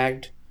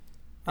dragged.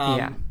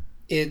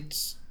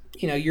 It's,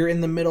 you're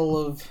in the middle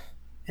of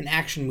an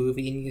action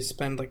movie and you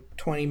spend like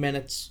 20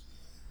 minutes,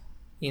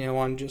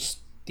 on just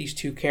these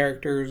two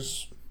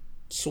characters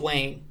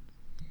swaying.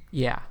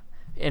 Yeah.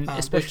 And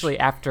especially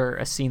after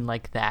a scene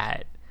like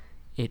that,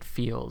 it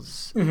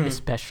feels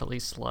especially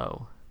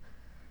slow.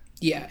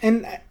 Yeah,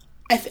 and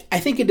I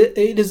think it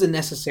is a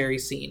necessary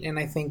scene, and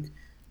I think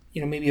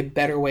maybe a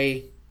better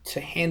way to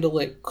handle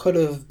it could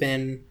have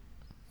been,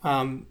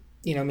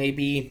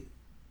 maybe,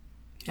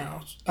 I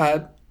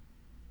don't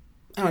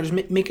know,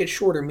 just make it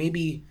shorter.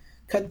 Maybe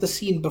cut the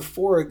scene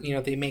before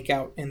they make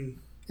out in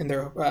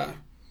their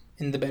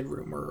in the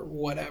bedroom or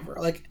whatever.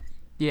 Like,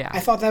 Yeah.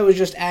 I thought that was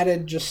just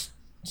added just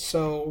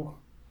so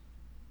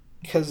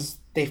because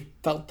they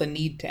felt the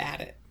need to add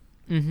it.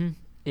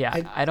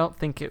 Yeah, I don't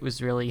think it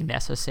was really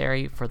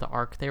necessary for the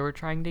arc they were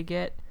trying to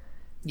get.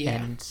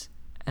 Yeah. And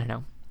I don't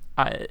know.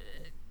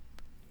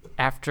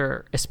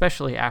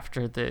 Especially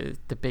after the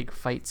big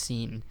fight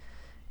scene,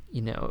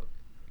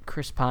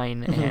 Chris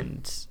Pine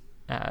and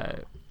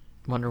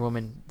Wonder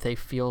Woman, they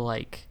feel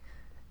like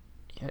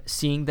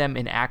seeing them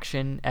in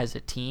action as a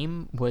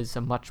team was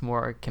a much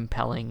more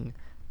compelling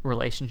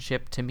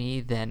relationship to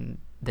me than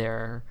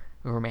their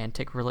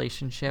romantic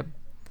relationship.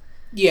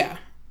 Yeah.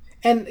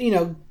 And,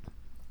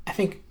 I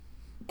think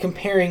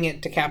comparing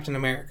it to Captain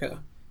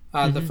America,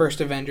 the first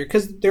Avenger,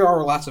 because there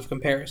are lots of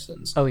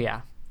comparisons. Oh,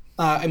 yeah.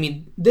 I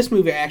mean, this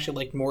movie I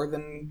actually liked more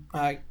than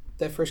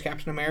the first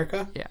Captain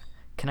America. Yeah.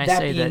 Can I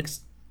say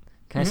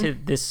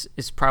that this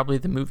is probably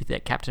the movie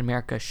that Captain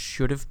America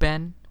should have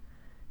been?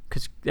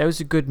 Because that was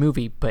a good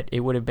movie, but it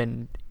would have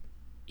been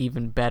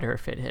even better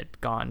if it had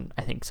gone,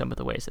 I think, some of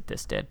the ways that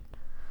this did.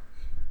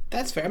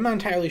 That's fair. I'm not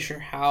entirely sure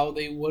how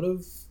they would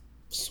have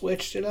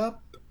switched it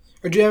up.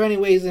 Or do you have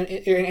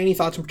any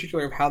thoughts in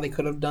particular of how they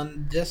could have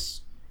done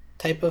this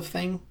type of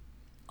thing?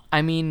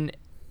 I mean,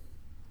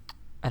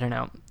 I don't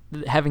know.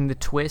 Having the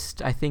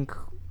twist, I think,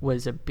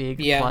 was a big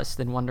plus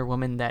than Wonder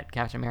Woman that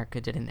Captain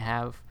America didn't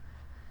have.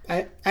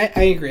 I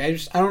agree. I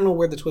don't know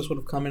where the twist would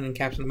have come in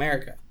Captain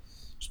America.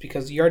 Just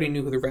because you already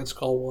knew who the Red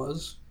Skull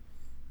was.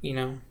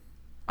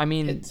 I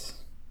mean,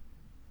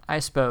 I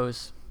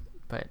suppose,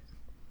 but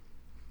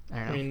I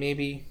don't know. I mean,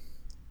 maybe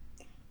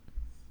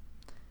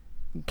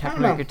Captain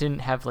America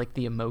didn't have like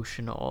the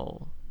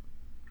emotional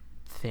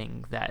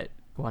thing that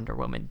Wonder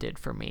Woman did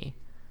for me.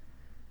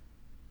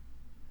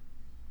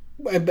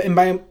 And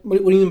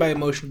what do you mean by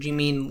emotional? Do you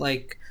mean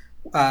like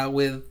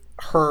with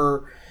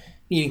her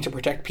needing to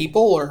protect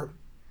people, or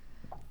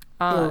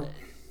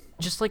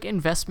just like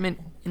investment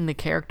in the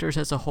characters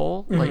as a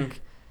whole?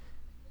 Like,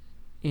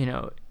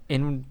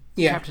 in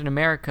Captain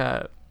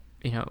America,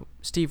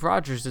 Steve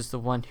Rogers is the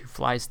one who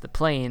flies the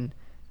plane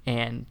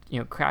and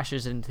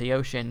crashes into the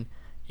ocean,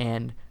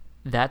 and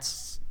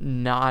that's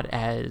not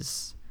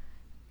as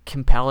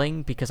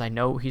compelling because I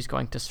know he's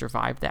going to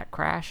survive that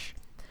crash.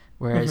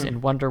 Whereas in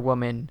Wonder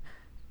Woman,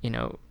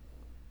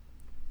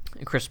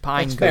 Chris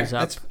Pine goes up.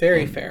 That's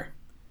very fair,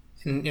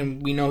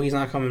 and we know he's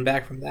not coming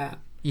back from that.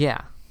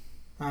 Yeah.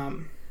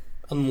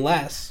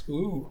 Unless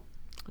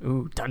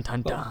Dun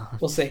dun dun.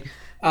 We'll see.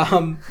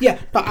 Yeah,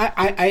 but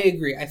I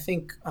agree. I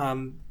think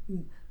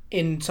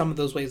in some of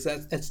those ways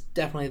that's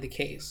definitely the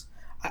case.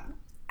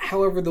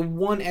 However, the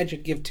one edge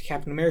I'd give to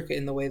Captain America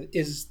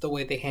is the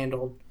way they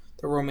handled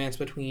the romance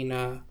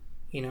between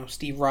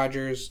Steve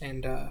Rogers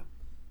and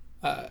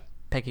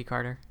Peggy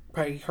Carter.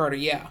 Peggy Carter,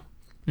 yeah.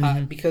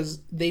 Because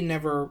they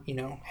never,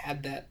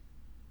 had that,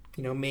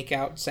 make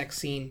out sex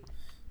scene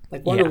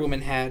like Wonder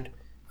Woman had.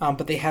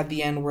 But they had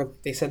the end where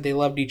they said they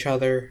loved each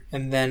other,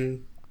 and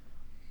then...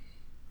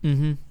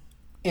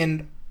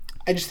 And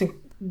I just think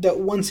that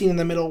one scene in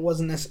the middle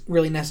wasn't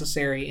really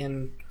necessary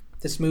in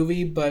this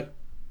movie, but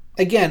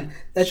again,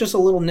 that's just a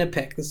little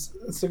nitpick.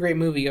 It's a great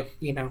movie,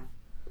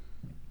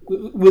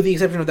 with the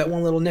exception of that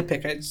one little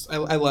nitpick.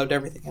 I loved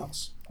everything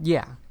else.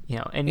 Yeah,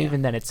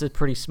 even then, it's a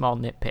pretty small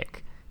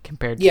nitpick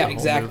compared to the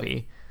whole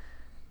movie.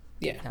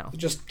 Yeah,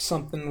 just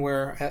something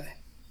where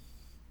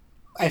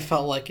I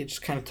felt like it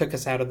just kind of took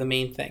us out of the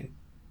main thing.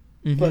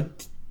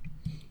 But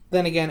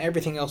then again,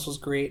 everything else was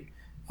great.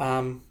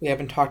 We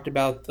haven't talked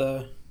about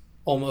the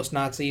almost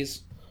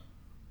Nazis,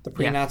 the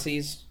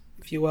pre-Nazis,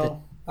 if you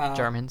will. The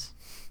Germans.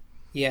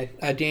 Yeah,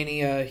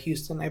 Danny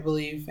Houston, I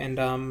believe, and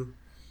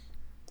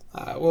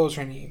what was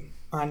her name?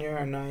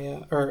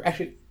 Anaya, or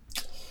actually,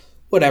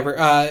 whatever.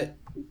 I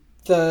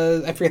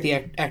forget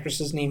the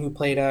actress's name who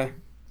played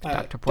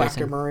Dr. Poison.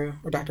 Dr. Maru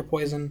or Dr.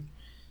 Poison.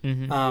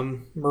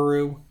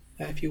 Maru,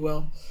 if you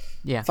will.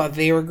 Yeah. Thought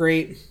they were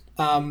great.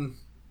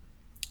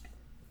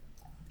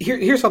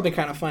 Here's something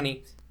kind of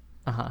funny.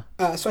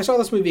 So I saw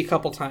this movie a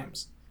couple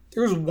times.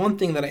 There was one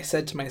thing that I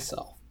said to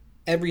myself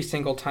every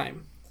single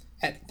time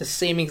at the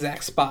same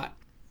exact spot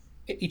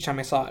each time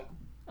I saw it.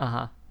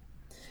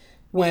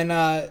 When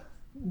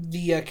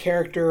the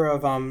character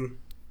of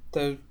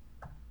the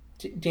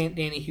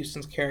Danny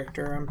Houston's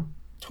character, I'm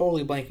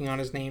totally blanking on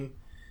his name.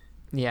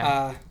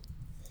 Yeah.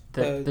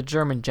 The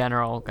German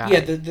general guy. Yeah,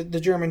 the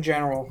German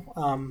general.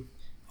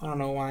 I don't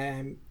know why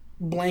I'm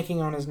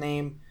blanking on his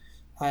name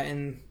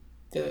in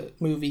the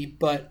movie,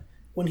 but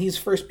when he's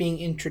first being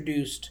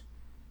introduced,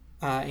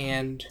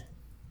 when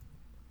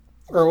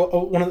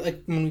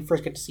we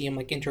first get to see him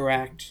like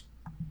interact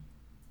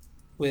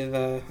with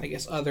I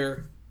guess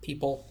other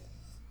people,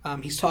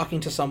 he's talking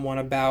to someone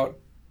about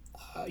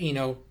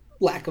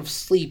lack of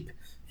sleep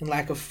and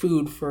lack of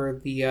food for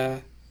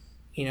the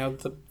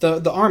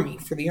the army,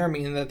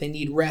 and that they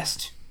need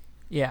rest.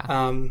 Yeah.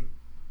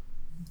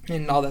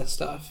 And all that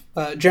stuff.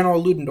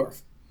 General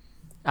Ludendorff.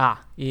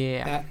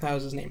 Yeah. That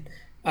was his name.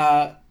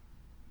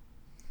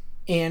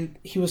 And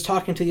he was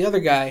talking to the other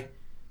guy,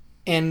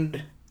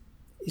 and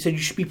he said, "You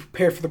should be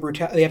prepared for the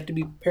brutality. They have to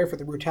be prepared for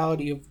the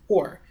brutality of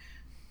war."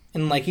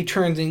 And like he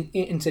turns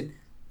and said,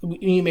 "We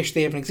need to make sure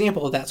they have an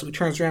example of that." So he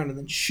turns around and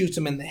then shoots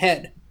him in the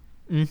head.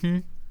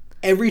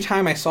 Every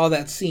time I saw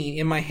that scene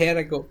in my head,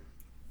 I go,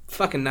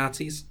 "Fucking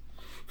Nazis!"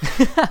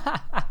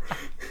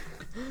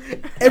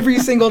 Every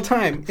single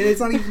time, and it's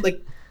not even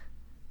like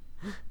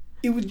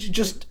it was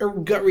just a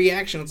gut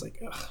reaction. It's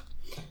like, ugh.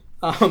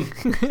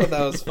 So that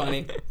was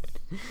funny.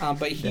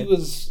 But he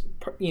was,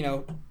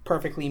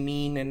 perfectly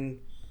mean and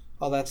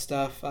all that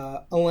stuff.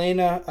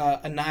 Elena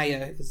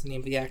Anaya is the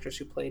name of the actress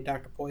who played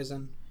Dr.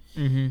 Poison.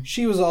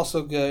 She was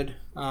also good.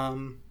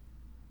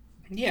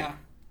 Yeah,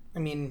 I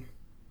mean,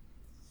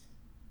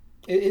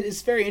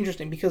 it's very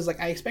interesting because like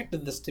I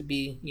expected this to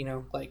be,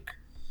 like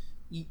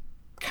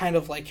kind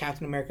of like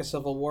Captain America: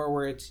 Civil War,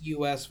 where it's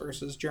U.S.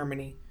 versus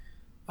Germany,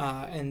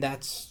 and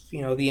that's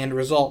the end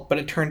result. But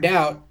it turned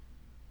out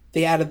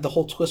they added the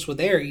whole twist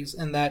with Ares,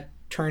 and that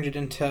turned it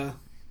into a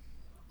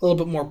little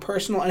bit more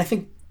personal. And I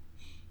think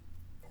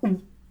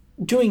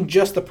doing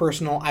just the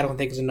personal, I don't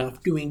think is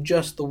enough. Doing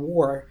just the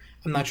war,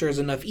 I'm not sure is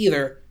enough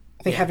either.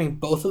 I think having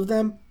both of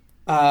them,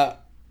 I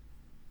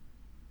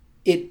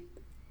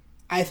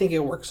think it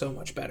works so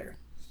much better.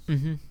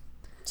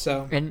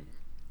 So, and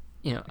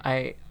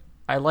I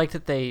like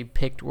that they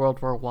picked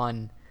World War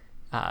One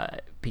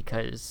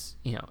because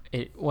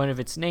one of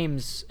its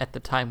names at the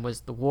time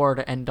was the war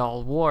to end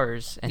all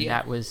wars, and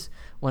that was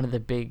one of the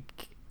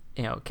big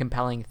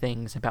compelling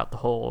things about the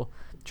whole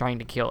trying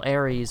to kill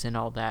Ares and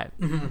all that.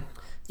 And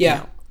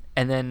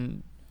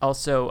then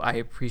also I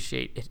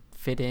appreciate it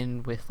fit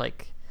in with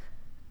like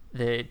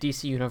the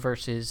DC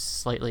universe's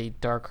slightly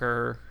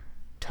darker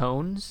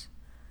tones,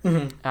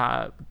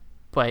 but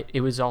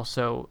it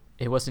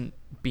wasn't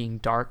being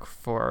dark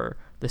for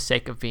the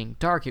sake of being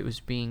dark. It was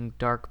being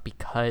dark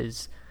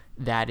because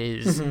that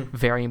is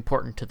very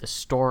important to the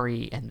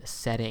story and the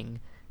setting,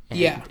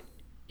 and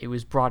it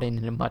was brought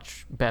in a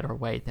much better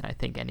way than I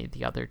think any of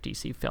the other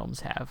DC films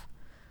have.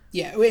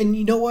 Yeah, and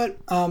you know what?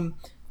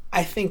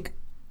 I think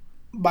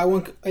by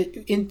one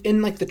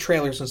in like the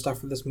trailers and stuff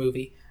for this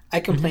movie, I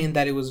complained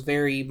that it was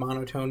very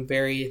monotone,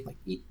 very like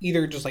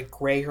either just like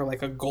gray or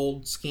like a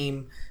gold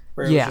scheme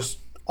where it was just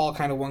all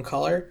kind of one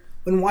color.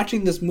 When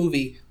watching this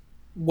movie,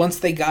 once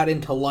they got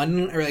into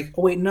London, I was like,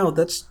 oh wait, no,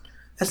 that's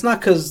not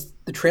because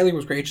the trailer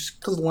was great, just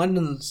because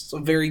London's a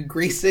very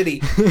gray city.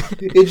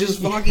 It's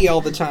just foggy all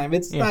the time.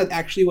 It's not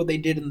actually what they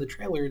did in the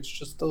trailer. It's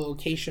just the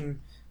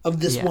location of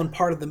this one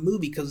part of the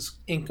movie, because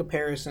in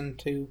comparison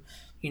to,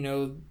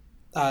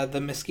 the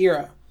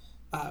Mascara,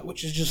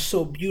 which is just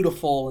so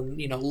beautiful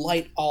and,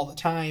 light all the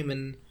time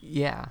and,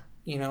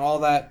 all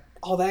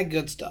that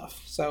good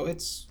stuff. So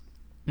it's...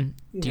 Do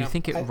you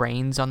think it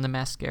rains on the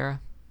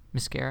Mascara?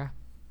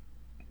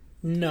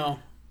 No.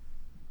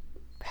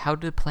 How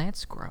do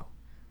plants grow?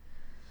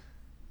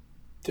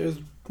 There's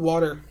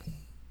water.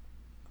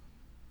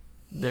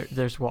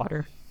 There's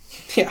water?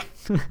 Yeah.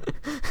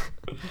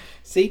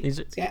 See?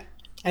 Yeah.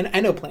 I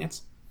know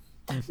plants.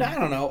 No, I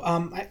don't know.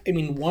 I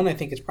mean, one, I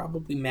think it's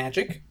probably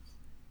magic.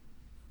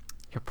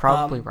 You're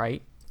probably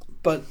right.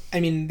 But, I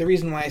mean, the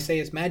reason why I say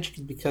it's magic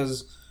is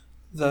because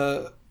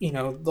the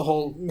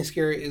whole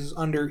Mascara is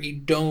under a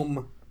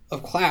dome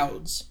of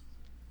clouds.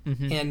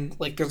 And,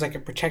 like, there's, like, a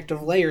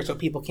protective layer so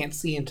people can't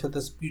see into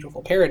this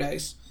beautiful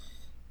paradise.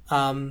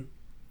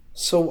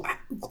 So, I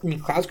mean,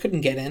 clouds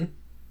couldn't get in.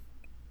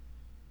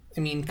 I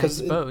mean, because...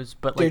 I suppose,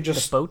 but, like,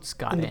 the boats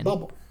got in. The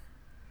bubble.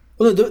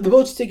 Well, the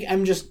boats take...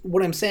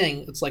 What I'm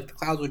saying, it's like the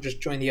clouds would just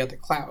join the other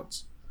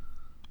clouds.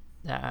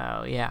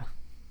 Oh, yeah.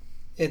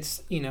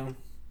 It's,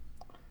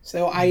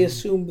 So I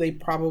assume they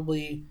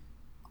probably...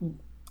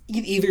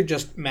 Either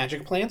just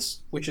magic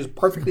plants, which is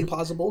perfectly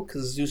plausible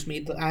because Zeus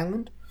made the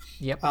island.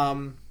 Yep.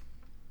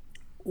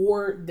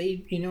 Or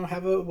they,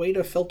 have a way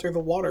to filter the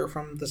water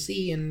from the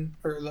sea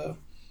or the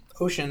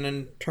ocean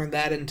and turn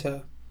that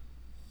into,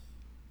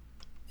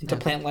 into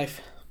plant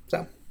life.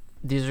 So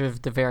these are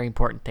the very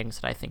important things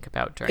that I think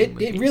about during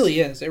movies. It really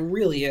is. It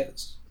really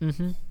is.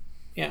 Mm-hmm.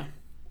 Yeah.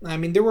 I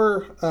mean, there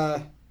were,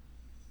 I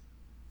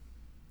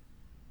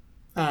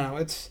don't know,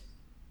 it's,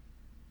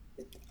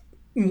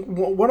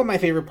 one of my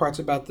favorite parts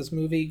about this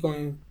movie,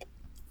 going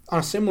on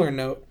a similar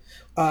note,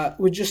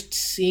 was just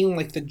seeing,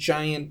 like, the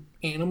giant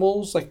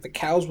animals, like the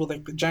cows with,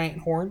 like, the giant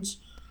horns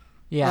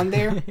on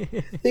there.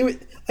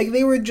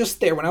 They were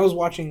just there. When I was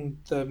watching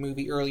the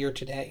movie earlier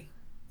today,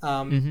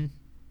 I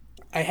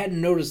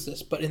hadn't noticed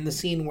this, but in the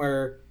scene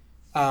where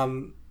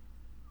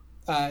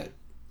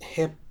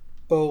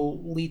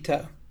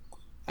Hippolyta,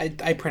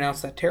 I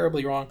pronounced that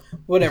terribly wrong.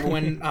 Whatever.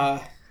 When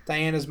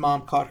Diana's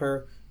mom caught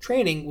her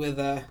training with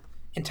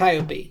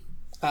Antiope,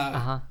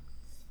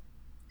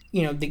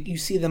 you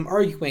see them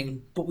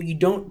arguing, but what you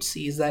don't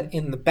see is that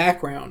in the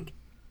background,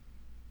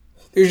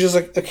 there's just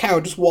like a cow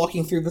just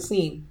walking through the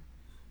scene,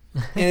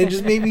 and it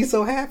just made me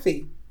so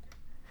happy.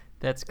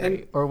 That's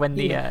great. Or when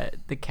the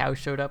cow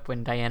showed up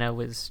when Diana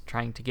was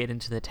trying to get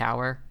into the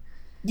tower.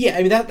 Yeah,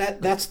 I mean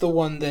that's the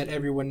one that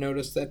everyone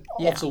noticed that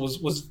also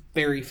was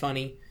very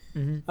funny.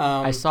 Mm-hmm.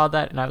 I saw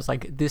that and I was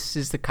like, this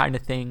is the kind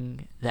of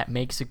thing that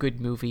makes a good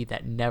movie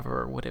that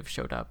never would have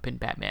showed up in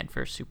Batman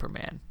vs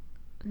Superman.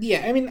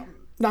 Yeah, I mean,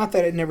 not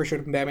that it never showed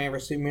up in Batman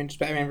vs Superman. Just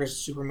Batman vs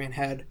Superman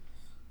had,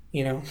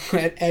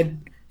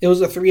 it was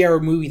a 3-hour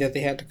movie that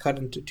they had to cut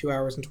into 2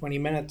 hours and 20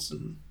 minutes,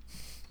 and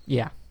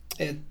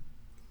it,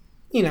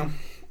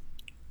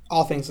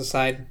 all things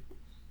aside,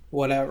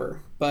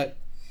 whatever. But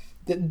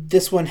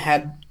this one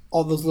had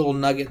all those little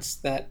nuggets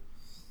that,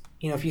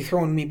 if you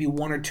throw in maybe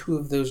one or two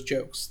of those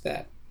jokes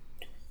that,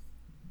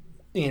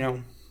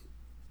 that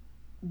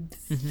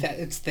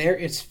it's there,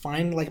 it's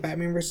fine, like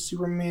Batman vs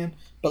Superman,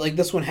 but like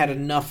this one had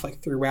enough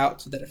like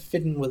throughout so that it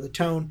fit in with the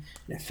tone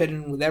and it fit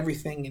in with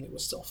everything, and it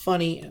was still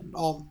funny and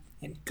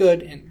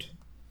good and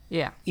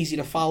easy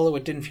to follow.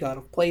 It didn't feel out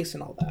of place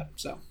and all that.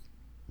 So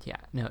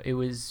it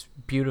was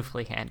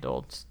beautifully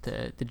handled.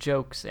 The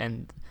jokes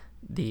and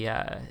the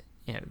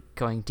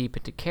going deep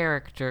into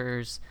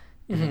characters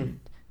and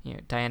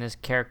Diana's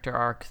character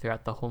arc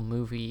throughout the whole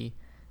movie.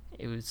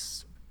 It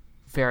was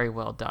very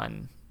well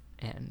done,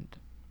 and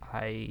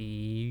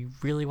I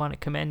really want to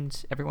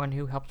commend everyone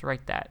who helped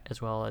write that, as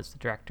well as the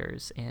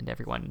directors and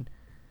everyone.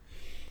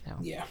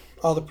 Yeah,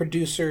 all the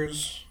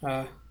producers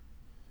who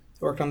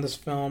worked on this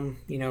film,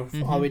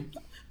 all the way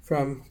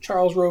from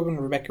Charles Roven,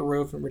 Rebecca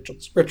Rove, and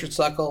Richard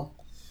Suckle,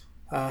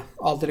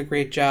 all did a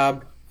great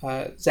job.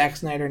 Zack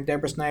Snyder and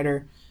Deborah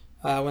Snyder,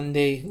 when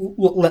they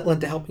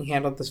lent a helping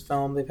hand on this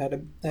film, they've had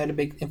a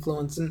big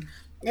influence, and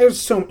there's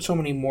so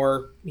many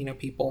more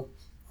people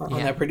on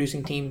that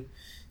producing team.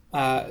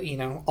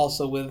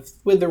 Also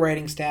with the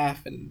writing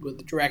staff and with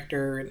the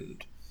director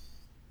and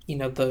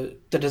the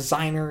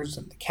designers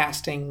and the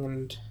casting,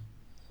 and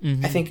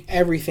I think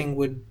everything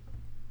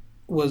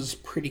was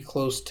pretty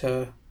close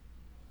to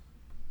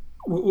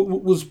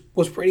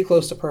was pretty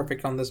close to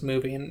perfect on this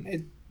movie, and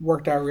it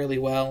worked out really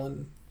well,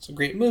 and it's a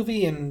great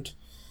movie and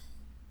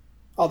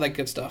all that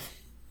good stuff.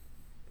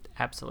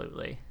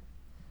 Absolutely.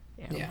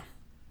 Yeah.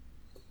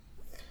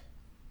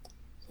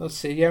 So let's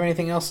see. Do you have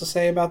anything else to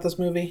say about this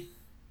movie?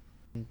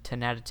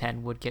 10 out of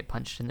 10 would get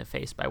punched in the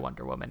face by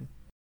Wonder Woman.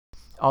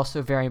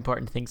 Also, very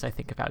important things I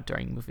think about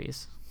during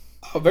movies.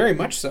 Oh, very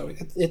much so.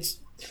 It's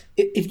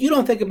if you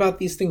don't think about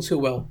these things, who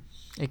will?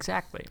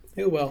 Exactly.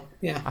 Who will?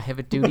 Yeah. I have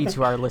a duty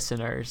to our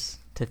listeners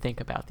to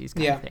think about these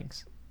kind of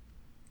things.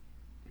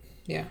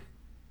 Yeah.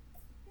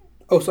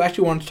 Oh, so I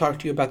actually wanted to talk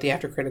to you about the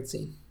after credit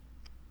scene.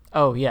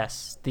 Oh,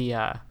 yes.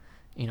 The,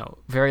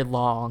 very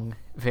long,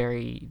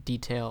 very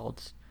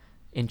detailed,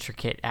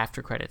 intricate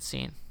after credit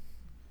scene.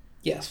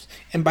 Yes.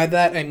 And by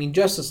that, I mean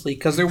Justice League,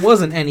 because there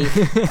wasn't any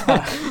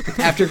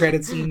after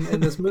credit scene in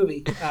this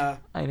movie.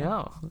 I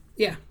know.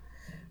 Yeah.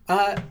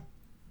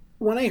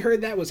 When I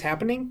heard that was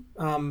happening,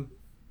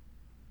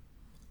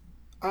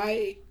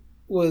 I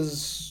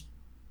was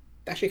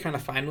actually kind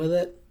of fine with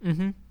it.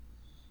 Mm-hmm.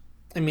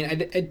 I mean,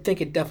 I think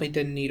it definitely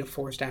didn't need a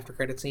forced after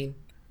credit scene.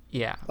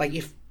 Yeah. Like,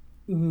 if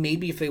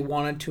they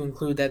wanted to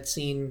include that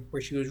scene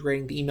where she was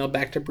writing the email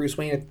back to Bruce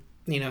Wayne,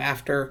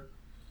 after,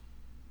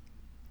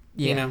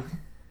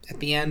 at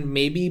the end,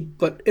 maybe.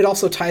 But it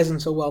also ties in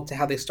so well to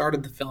how they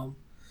started the film.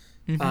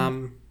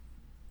 Mm-hmm.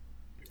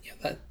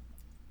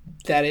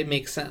 That it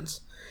makes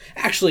sense.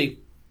 Actually,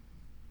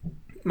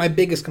 my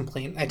biggest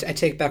complaint, I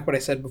take back what I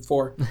said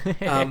before.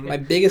 My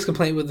biggest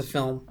complaint with the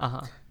film,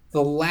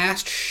 the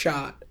last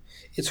shot,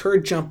 it's her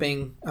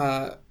jumping,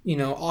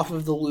 off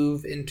of the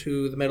Louvre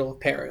into the middle of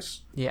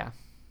Paris. Yeah.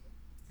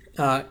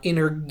 In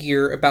her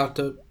gear, about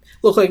to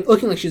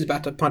looking like she's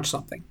about to punch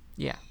something.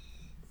 Yeah.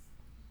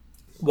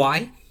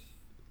 Why?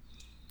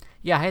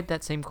 Yeah, I had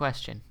that same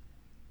question.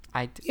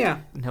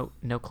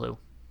 No clue.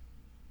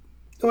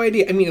 No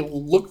idea. I mean, it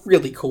looked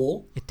really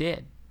cool. It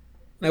did.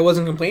 And I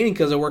wasn't complaining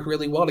because it worked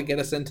really well to get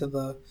us into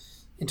the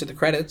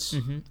credits.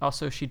 Mm-hmm.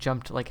 Also, she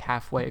jumped like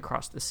halfway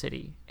across the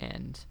city,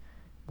 and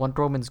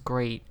Wonder Woman's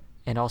great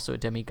and also a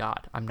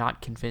demigod. I'm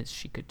not convinced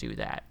she could do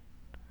that.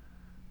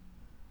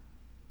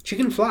 She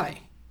can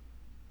fly.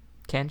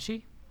 Can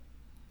she?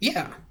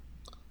 Yeah.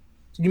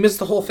 Did you miss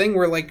the whole thing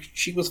where like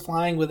she was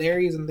flying with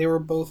Ares and they were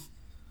both?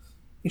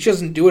 She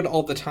doesn't do it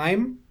all the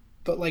time,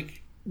 but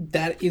like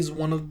that is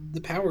one of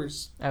the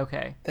powers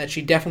Okay. that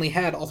she definitely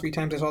had all 3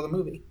 times I saw the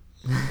movie.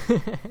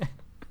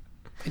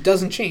 It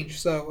doesn't change,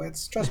 so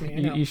it's trust me. I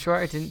know. You sure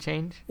it didn't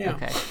change? Yeah.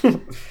 Okay.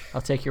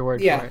 I'll take your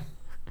word for it.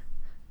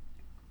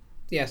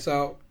 Yeah.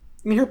 So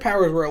I mean, her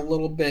powers were a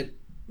little bit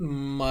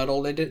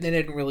muddled. They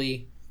didn't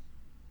really,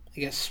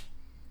 I guess,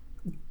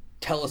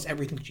 tell us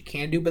everything she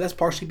can do, but that's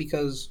partially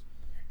because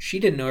she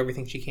didn't know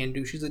everything she can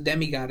do. She's a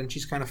demigod, and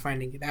she's kind of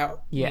finding it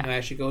out,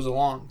 as she goes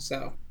along.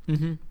 So, I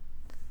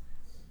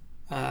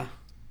don't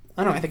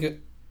know. I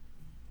think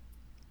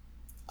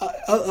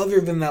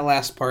other than that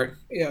last part,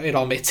 it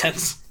all made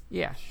sense.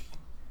 Yeah.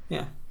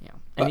 Yeah.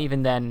 And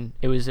even then,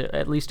 it was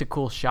at least a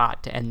cool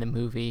shot to end the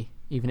movie,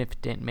 even if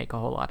it didn't make a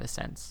whole lot of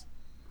sense.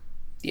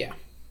 Yeah.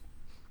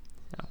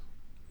 So.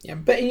 Yeah,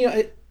 but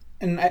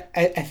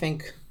I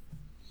think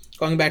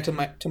going back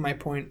to my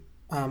point,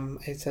 I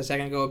said a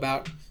second ago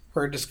about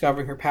her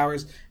discovering her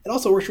powers, it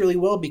also works really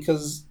well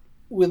because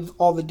with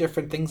all the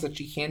different things that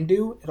she can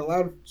do, it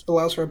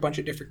allows her a bunch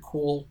of different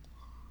cool,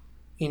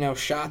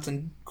 shots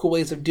and cool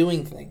ways of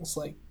doing things.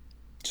 Like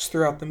just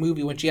throughout the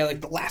movie, when she had like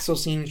the lasso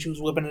scene, she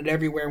was whipping it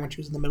everywhere when she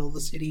was in the middle of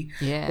the city.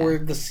 Yeah. Or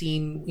the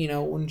scene,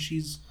 when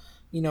she's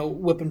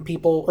whipping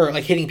people or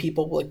like hitting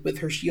people like with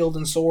her shield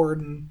and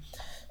sword,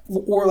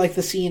 or like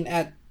the scene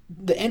at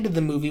the end of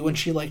the movie when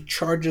she like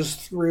charges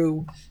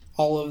through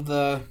all of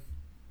the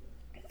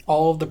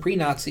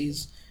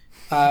pre-Nazis,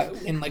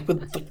 and like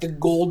with like the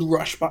gold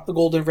rush, the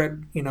gold and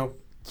red,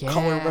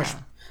 color rush,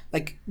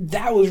 like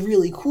that was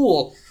really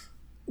cool.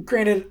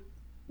 Granted,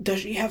 does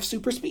she have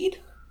super speed,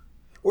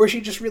 or is she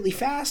just really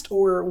fast,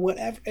 or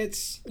whatever?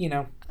 It's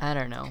I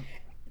don't know.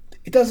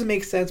 It doesn't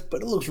make sense,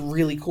 but it looks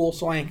really cool,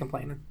 so I ain't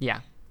complaining.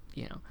 Yeah,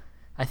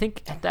 I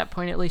think at that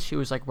point at least she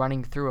was like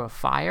running through a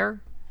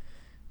fire.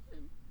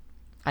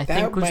 I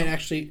think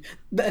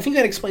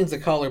that explains the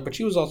color, but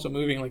she was also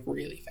moving like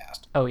really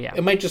fast. Oh yeah.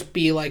 It might just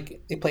be like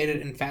they played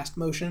it in fast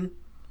motion.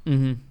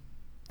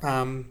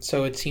 Mm-hmm.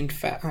 So it seemed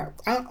fast.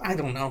 I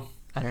don't know.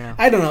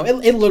 I don't know.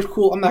 It looked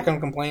cool. I'm not gonna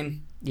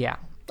complain. Yeah.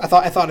 I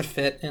thought it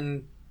fit,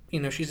 and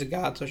she's a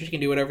god, so she can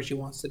do whatever she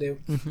wants to do.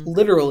 Mm-hmm.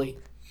 Literally.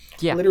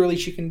 Yeah. Literally,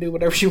 she can do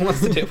whatever she wants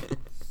to do.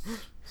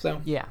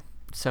 So. Yeah.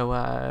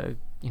 So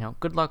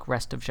good luck,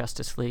 rest of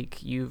Justice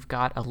League. You've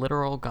got a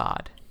literal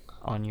god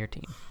on your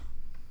team.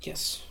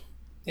 Yes.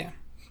 Yeah.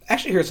 I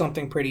actually heard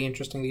something pretty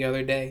interesting the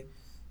other day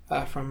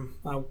from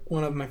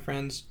one of my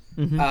friends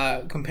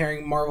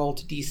comparing Marvel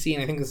to DC,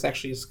 and I think this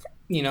actually is,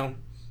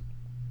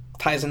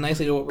 ties in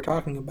nicely to what we're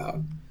talking about.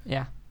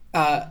 Yeah.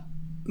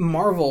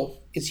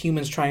 Marvel is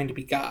humans trying to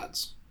be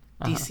gods.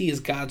 DC is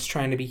gods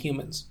trying to be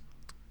humans.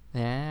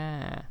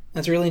 Yeah.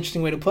 That's a really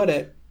interesting way to put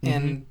it,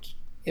 and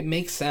it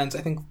makes sense.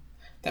 I think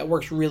that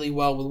works really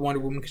well with Wonder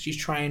Woman because she's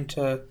trying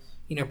to,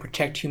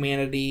 protect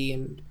humanity,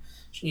 and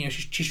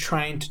she's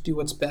trying to do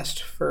what's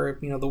best for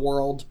the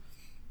world,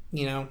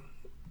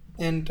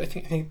 and I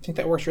think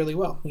that works really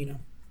well.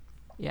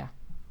 Yeah.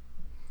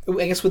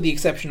 I guess with the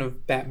exception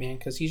of Batman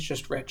because he's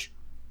just rich.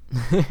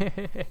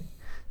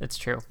 That's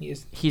true.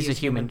 He's a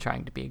human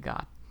trying to be a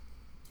god.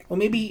 Well,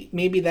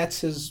 maybe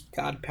that's his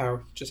god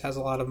power. He just has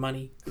a lot of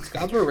money. Because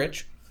gods were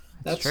rich.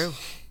 That's true.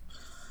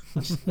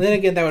 Then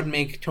again, that would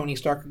make Tony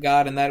Stark a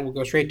god, and that will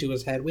go straight to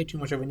his head. Way too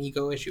much of an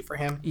ego issue for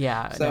him.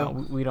 Yeah, so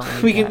no, we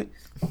don't need that.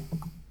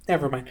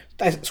 Never mind.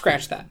 I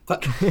scratch that.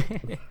 But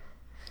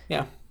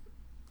yeah.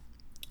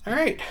 All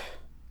right.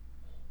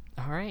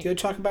 Good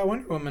talk about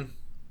Wonder Woman.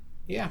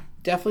 Yeah,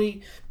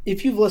 definitely.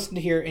 If you've listened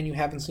to here and you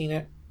haven't seen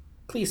it,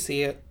 please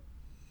see it.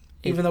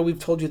 Even though we've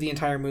told you the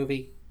entire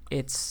movie.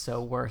 It's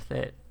so worth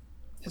it.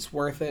 It's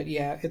worth it.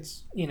 Yeah,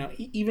 it's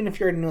even if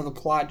you already know the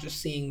plot, just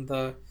seeing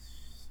the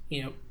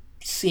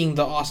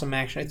awesome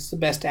action. It's the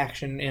best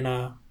action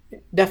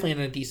definitely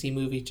in a DC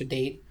movie to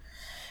date.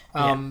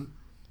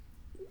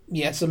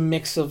 Yeah, it's a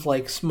mix of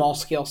like small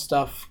scale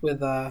stuff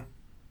with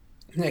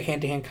like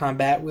hand-to-hand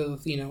combat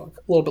with a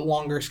little bit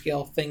longer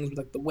scale things with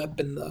like the whip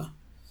and the.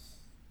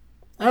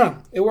 I don't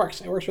know. It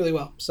works. It works really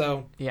well.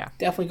 So yeah,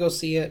 definitely go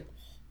see it.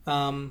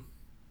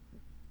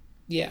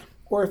 Yeah,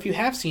 or if you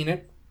have seen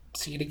it,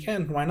 see it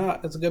again. Why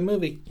not? It's a good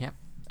movie. Yep.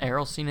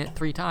 Errol's seen it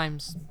 3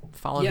 times.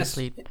 Followed his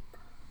lead.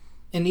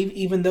 And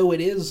even though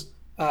it is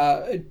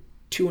a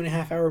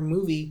 2.5-hour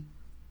movie,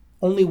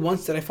 only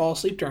once did I fall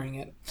asleep during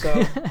it.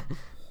 So,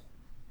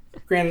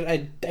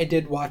 granted, I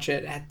did watch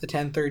it at the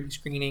 10:30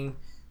 screening,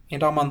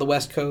 and I'm on the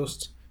West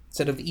Coast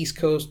instead of the East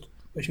Coast,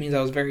 which means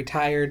I was very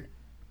tired.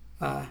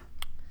 And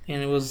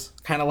it was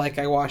kind of like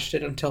I watched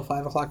it until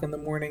 5 o'clock in the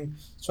morning,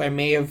 so I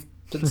may have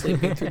been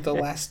sleeping through the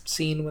last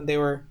scene when they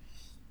were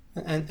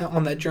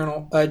on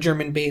that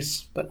German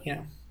base, but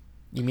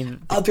You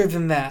mean other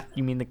than that,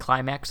 you mean the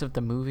climax of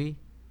the movie?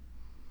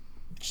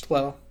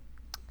 Slow.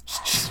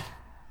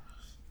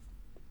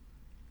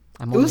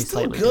 I'm it only was still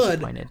slightly good.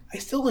 Disappointed. I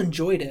still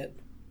enjoyed it.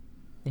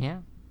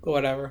 Yeah. But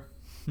whatever.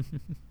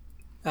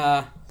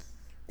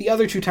 The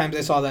other 2 times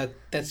I saw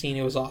that scene,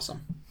 it was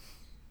awesome.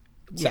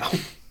 So, yeah.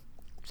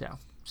 So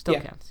still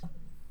Yeah. counts.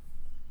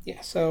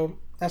 Yeah, so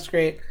that's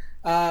great.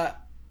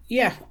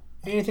 Yeah.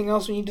 Anything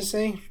else we need to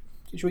say?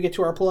 Should we get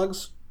to our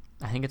plugs?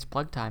 I think it's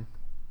plug time.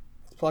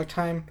 It's plug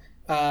time.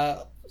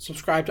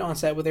 Subscribe to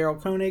Onset with Errol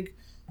Koenig.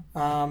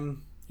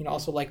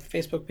 Also like the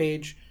Facebook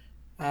page.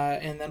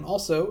 And then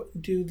also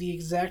do the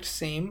exact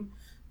same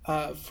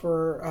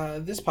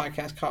for this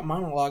podcast called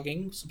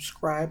Monologuing.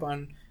 Subscribe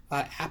on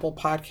Apple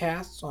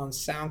Podcasts, on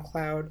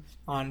SoundCloud,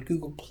 on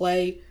Google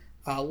Play.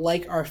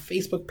 Like our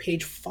Facebook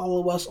page,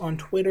 follow us on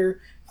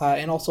Twitter,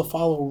 and also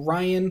follow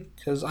Ryan,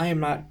 because I am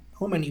not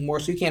home anymore,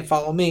 so you can't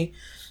follow me.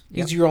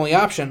 Yep. He's your only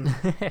option.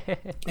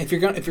 If you're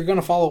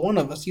gonna follow one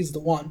of us, he's the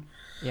one.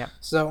 Yeah.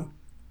 So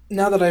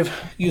now that I've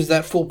used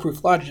that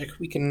foolproof logic,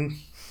 we can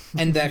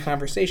end that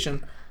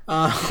conversation.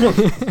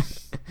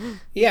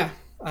 Yeah.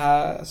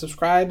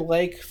 Subscribe,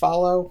 like,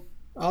 follow,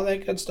 all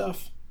that good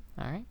stuff.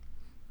 All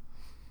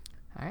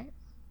right.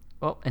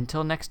 Well,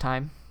 until next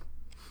time.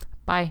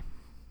 Bye.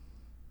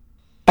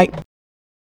 Bye.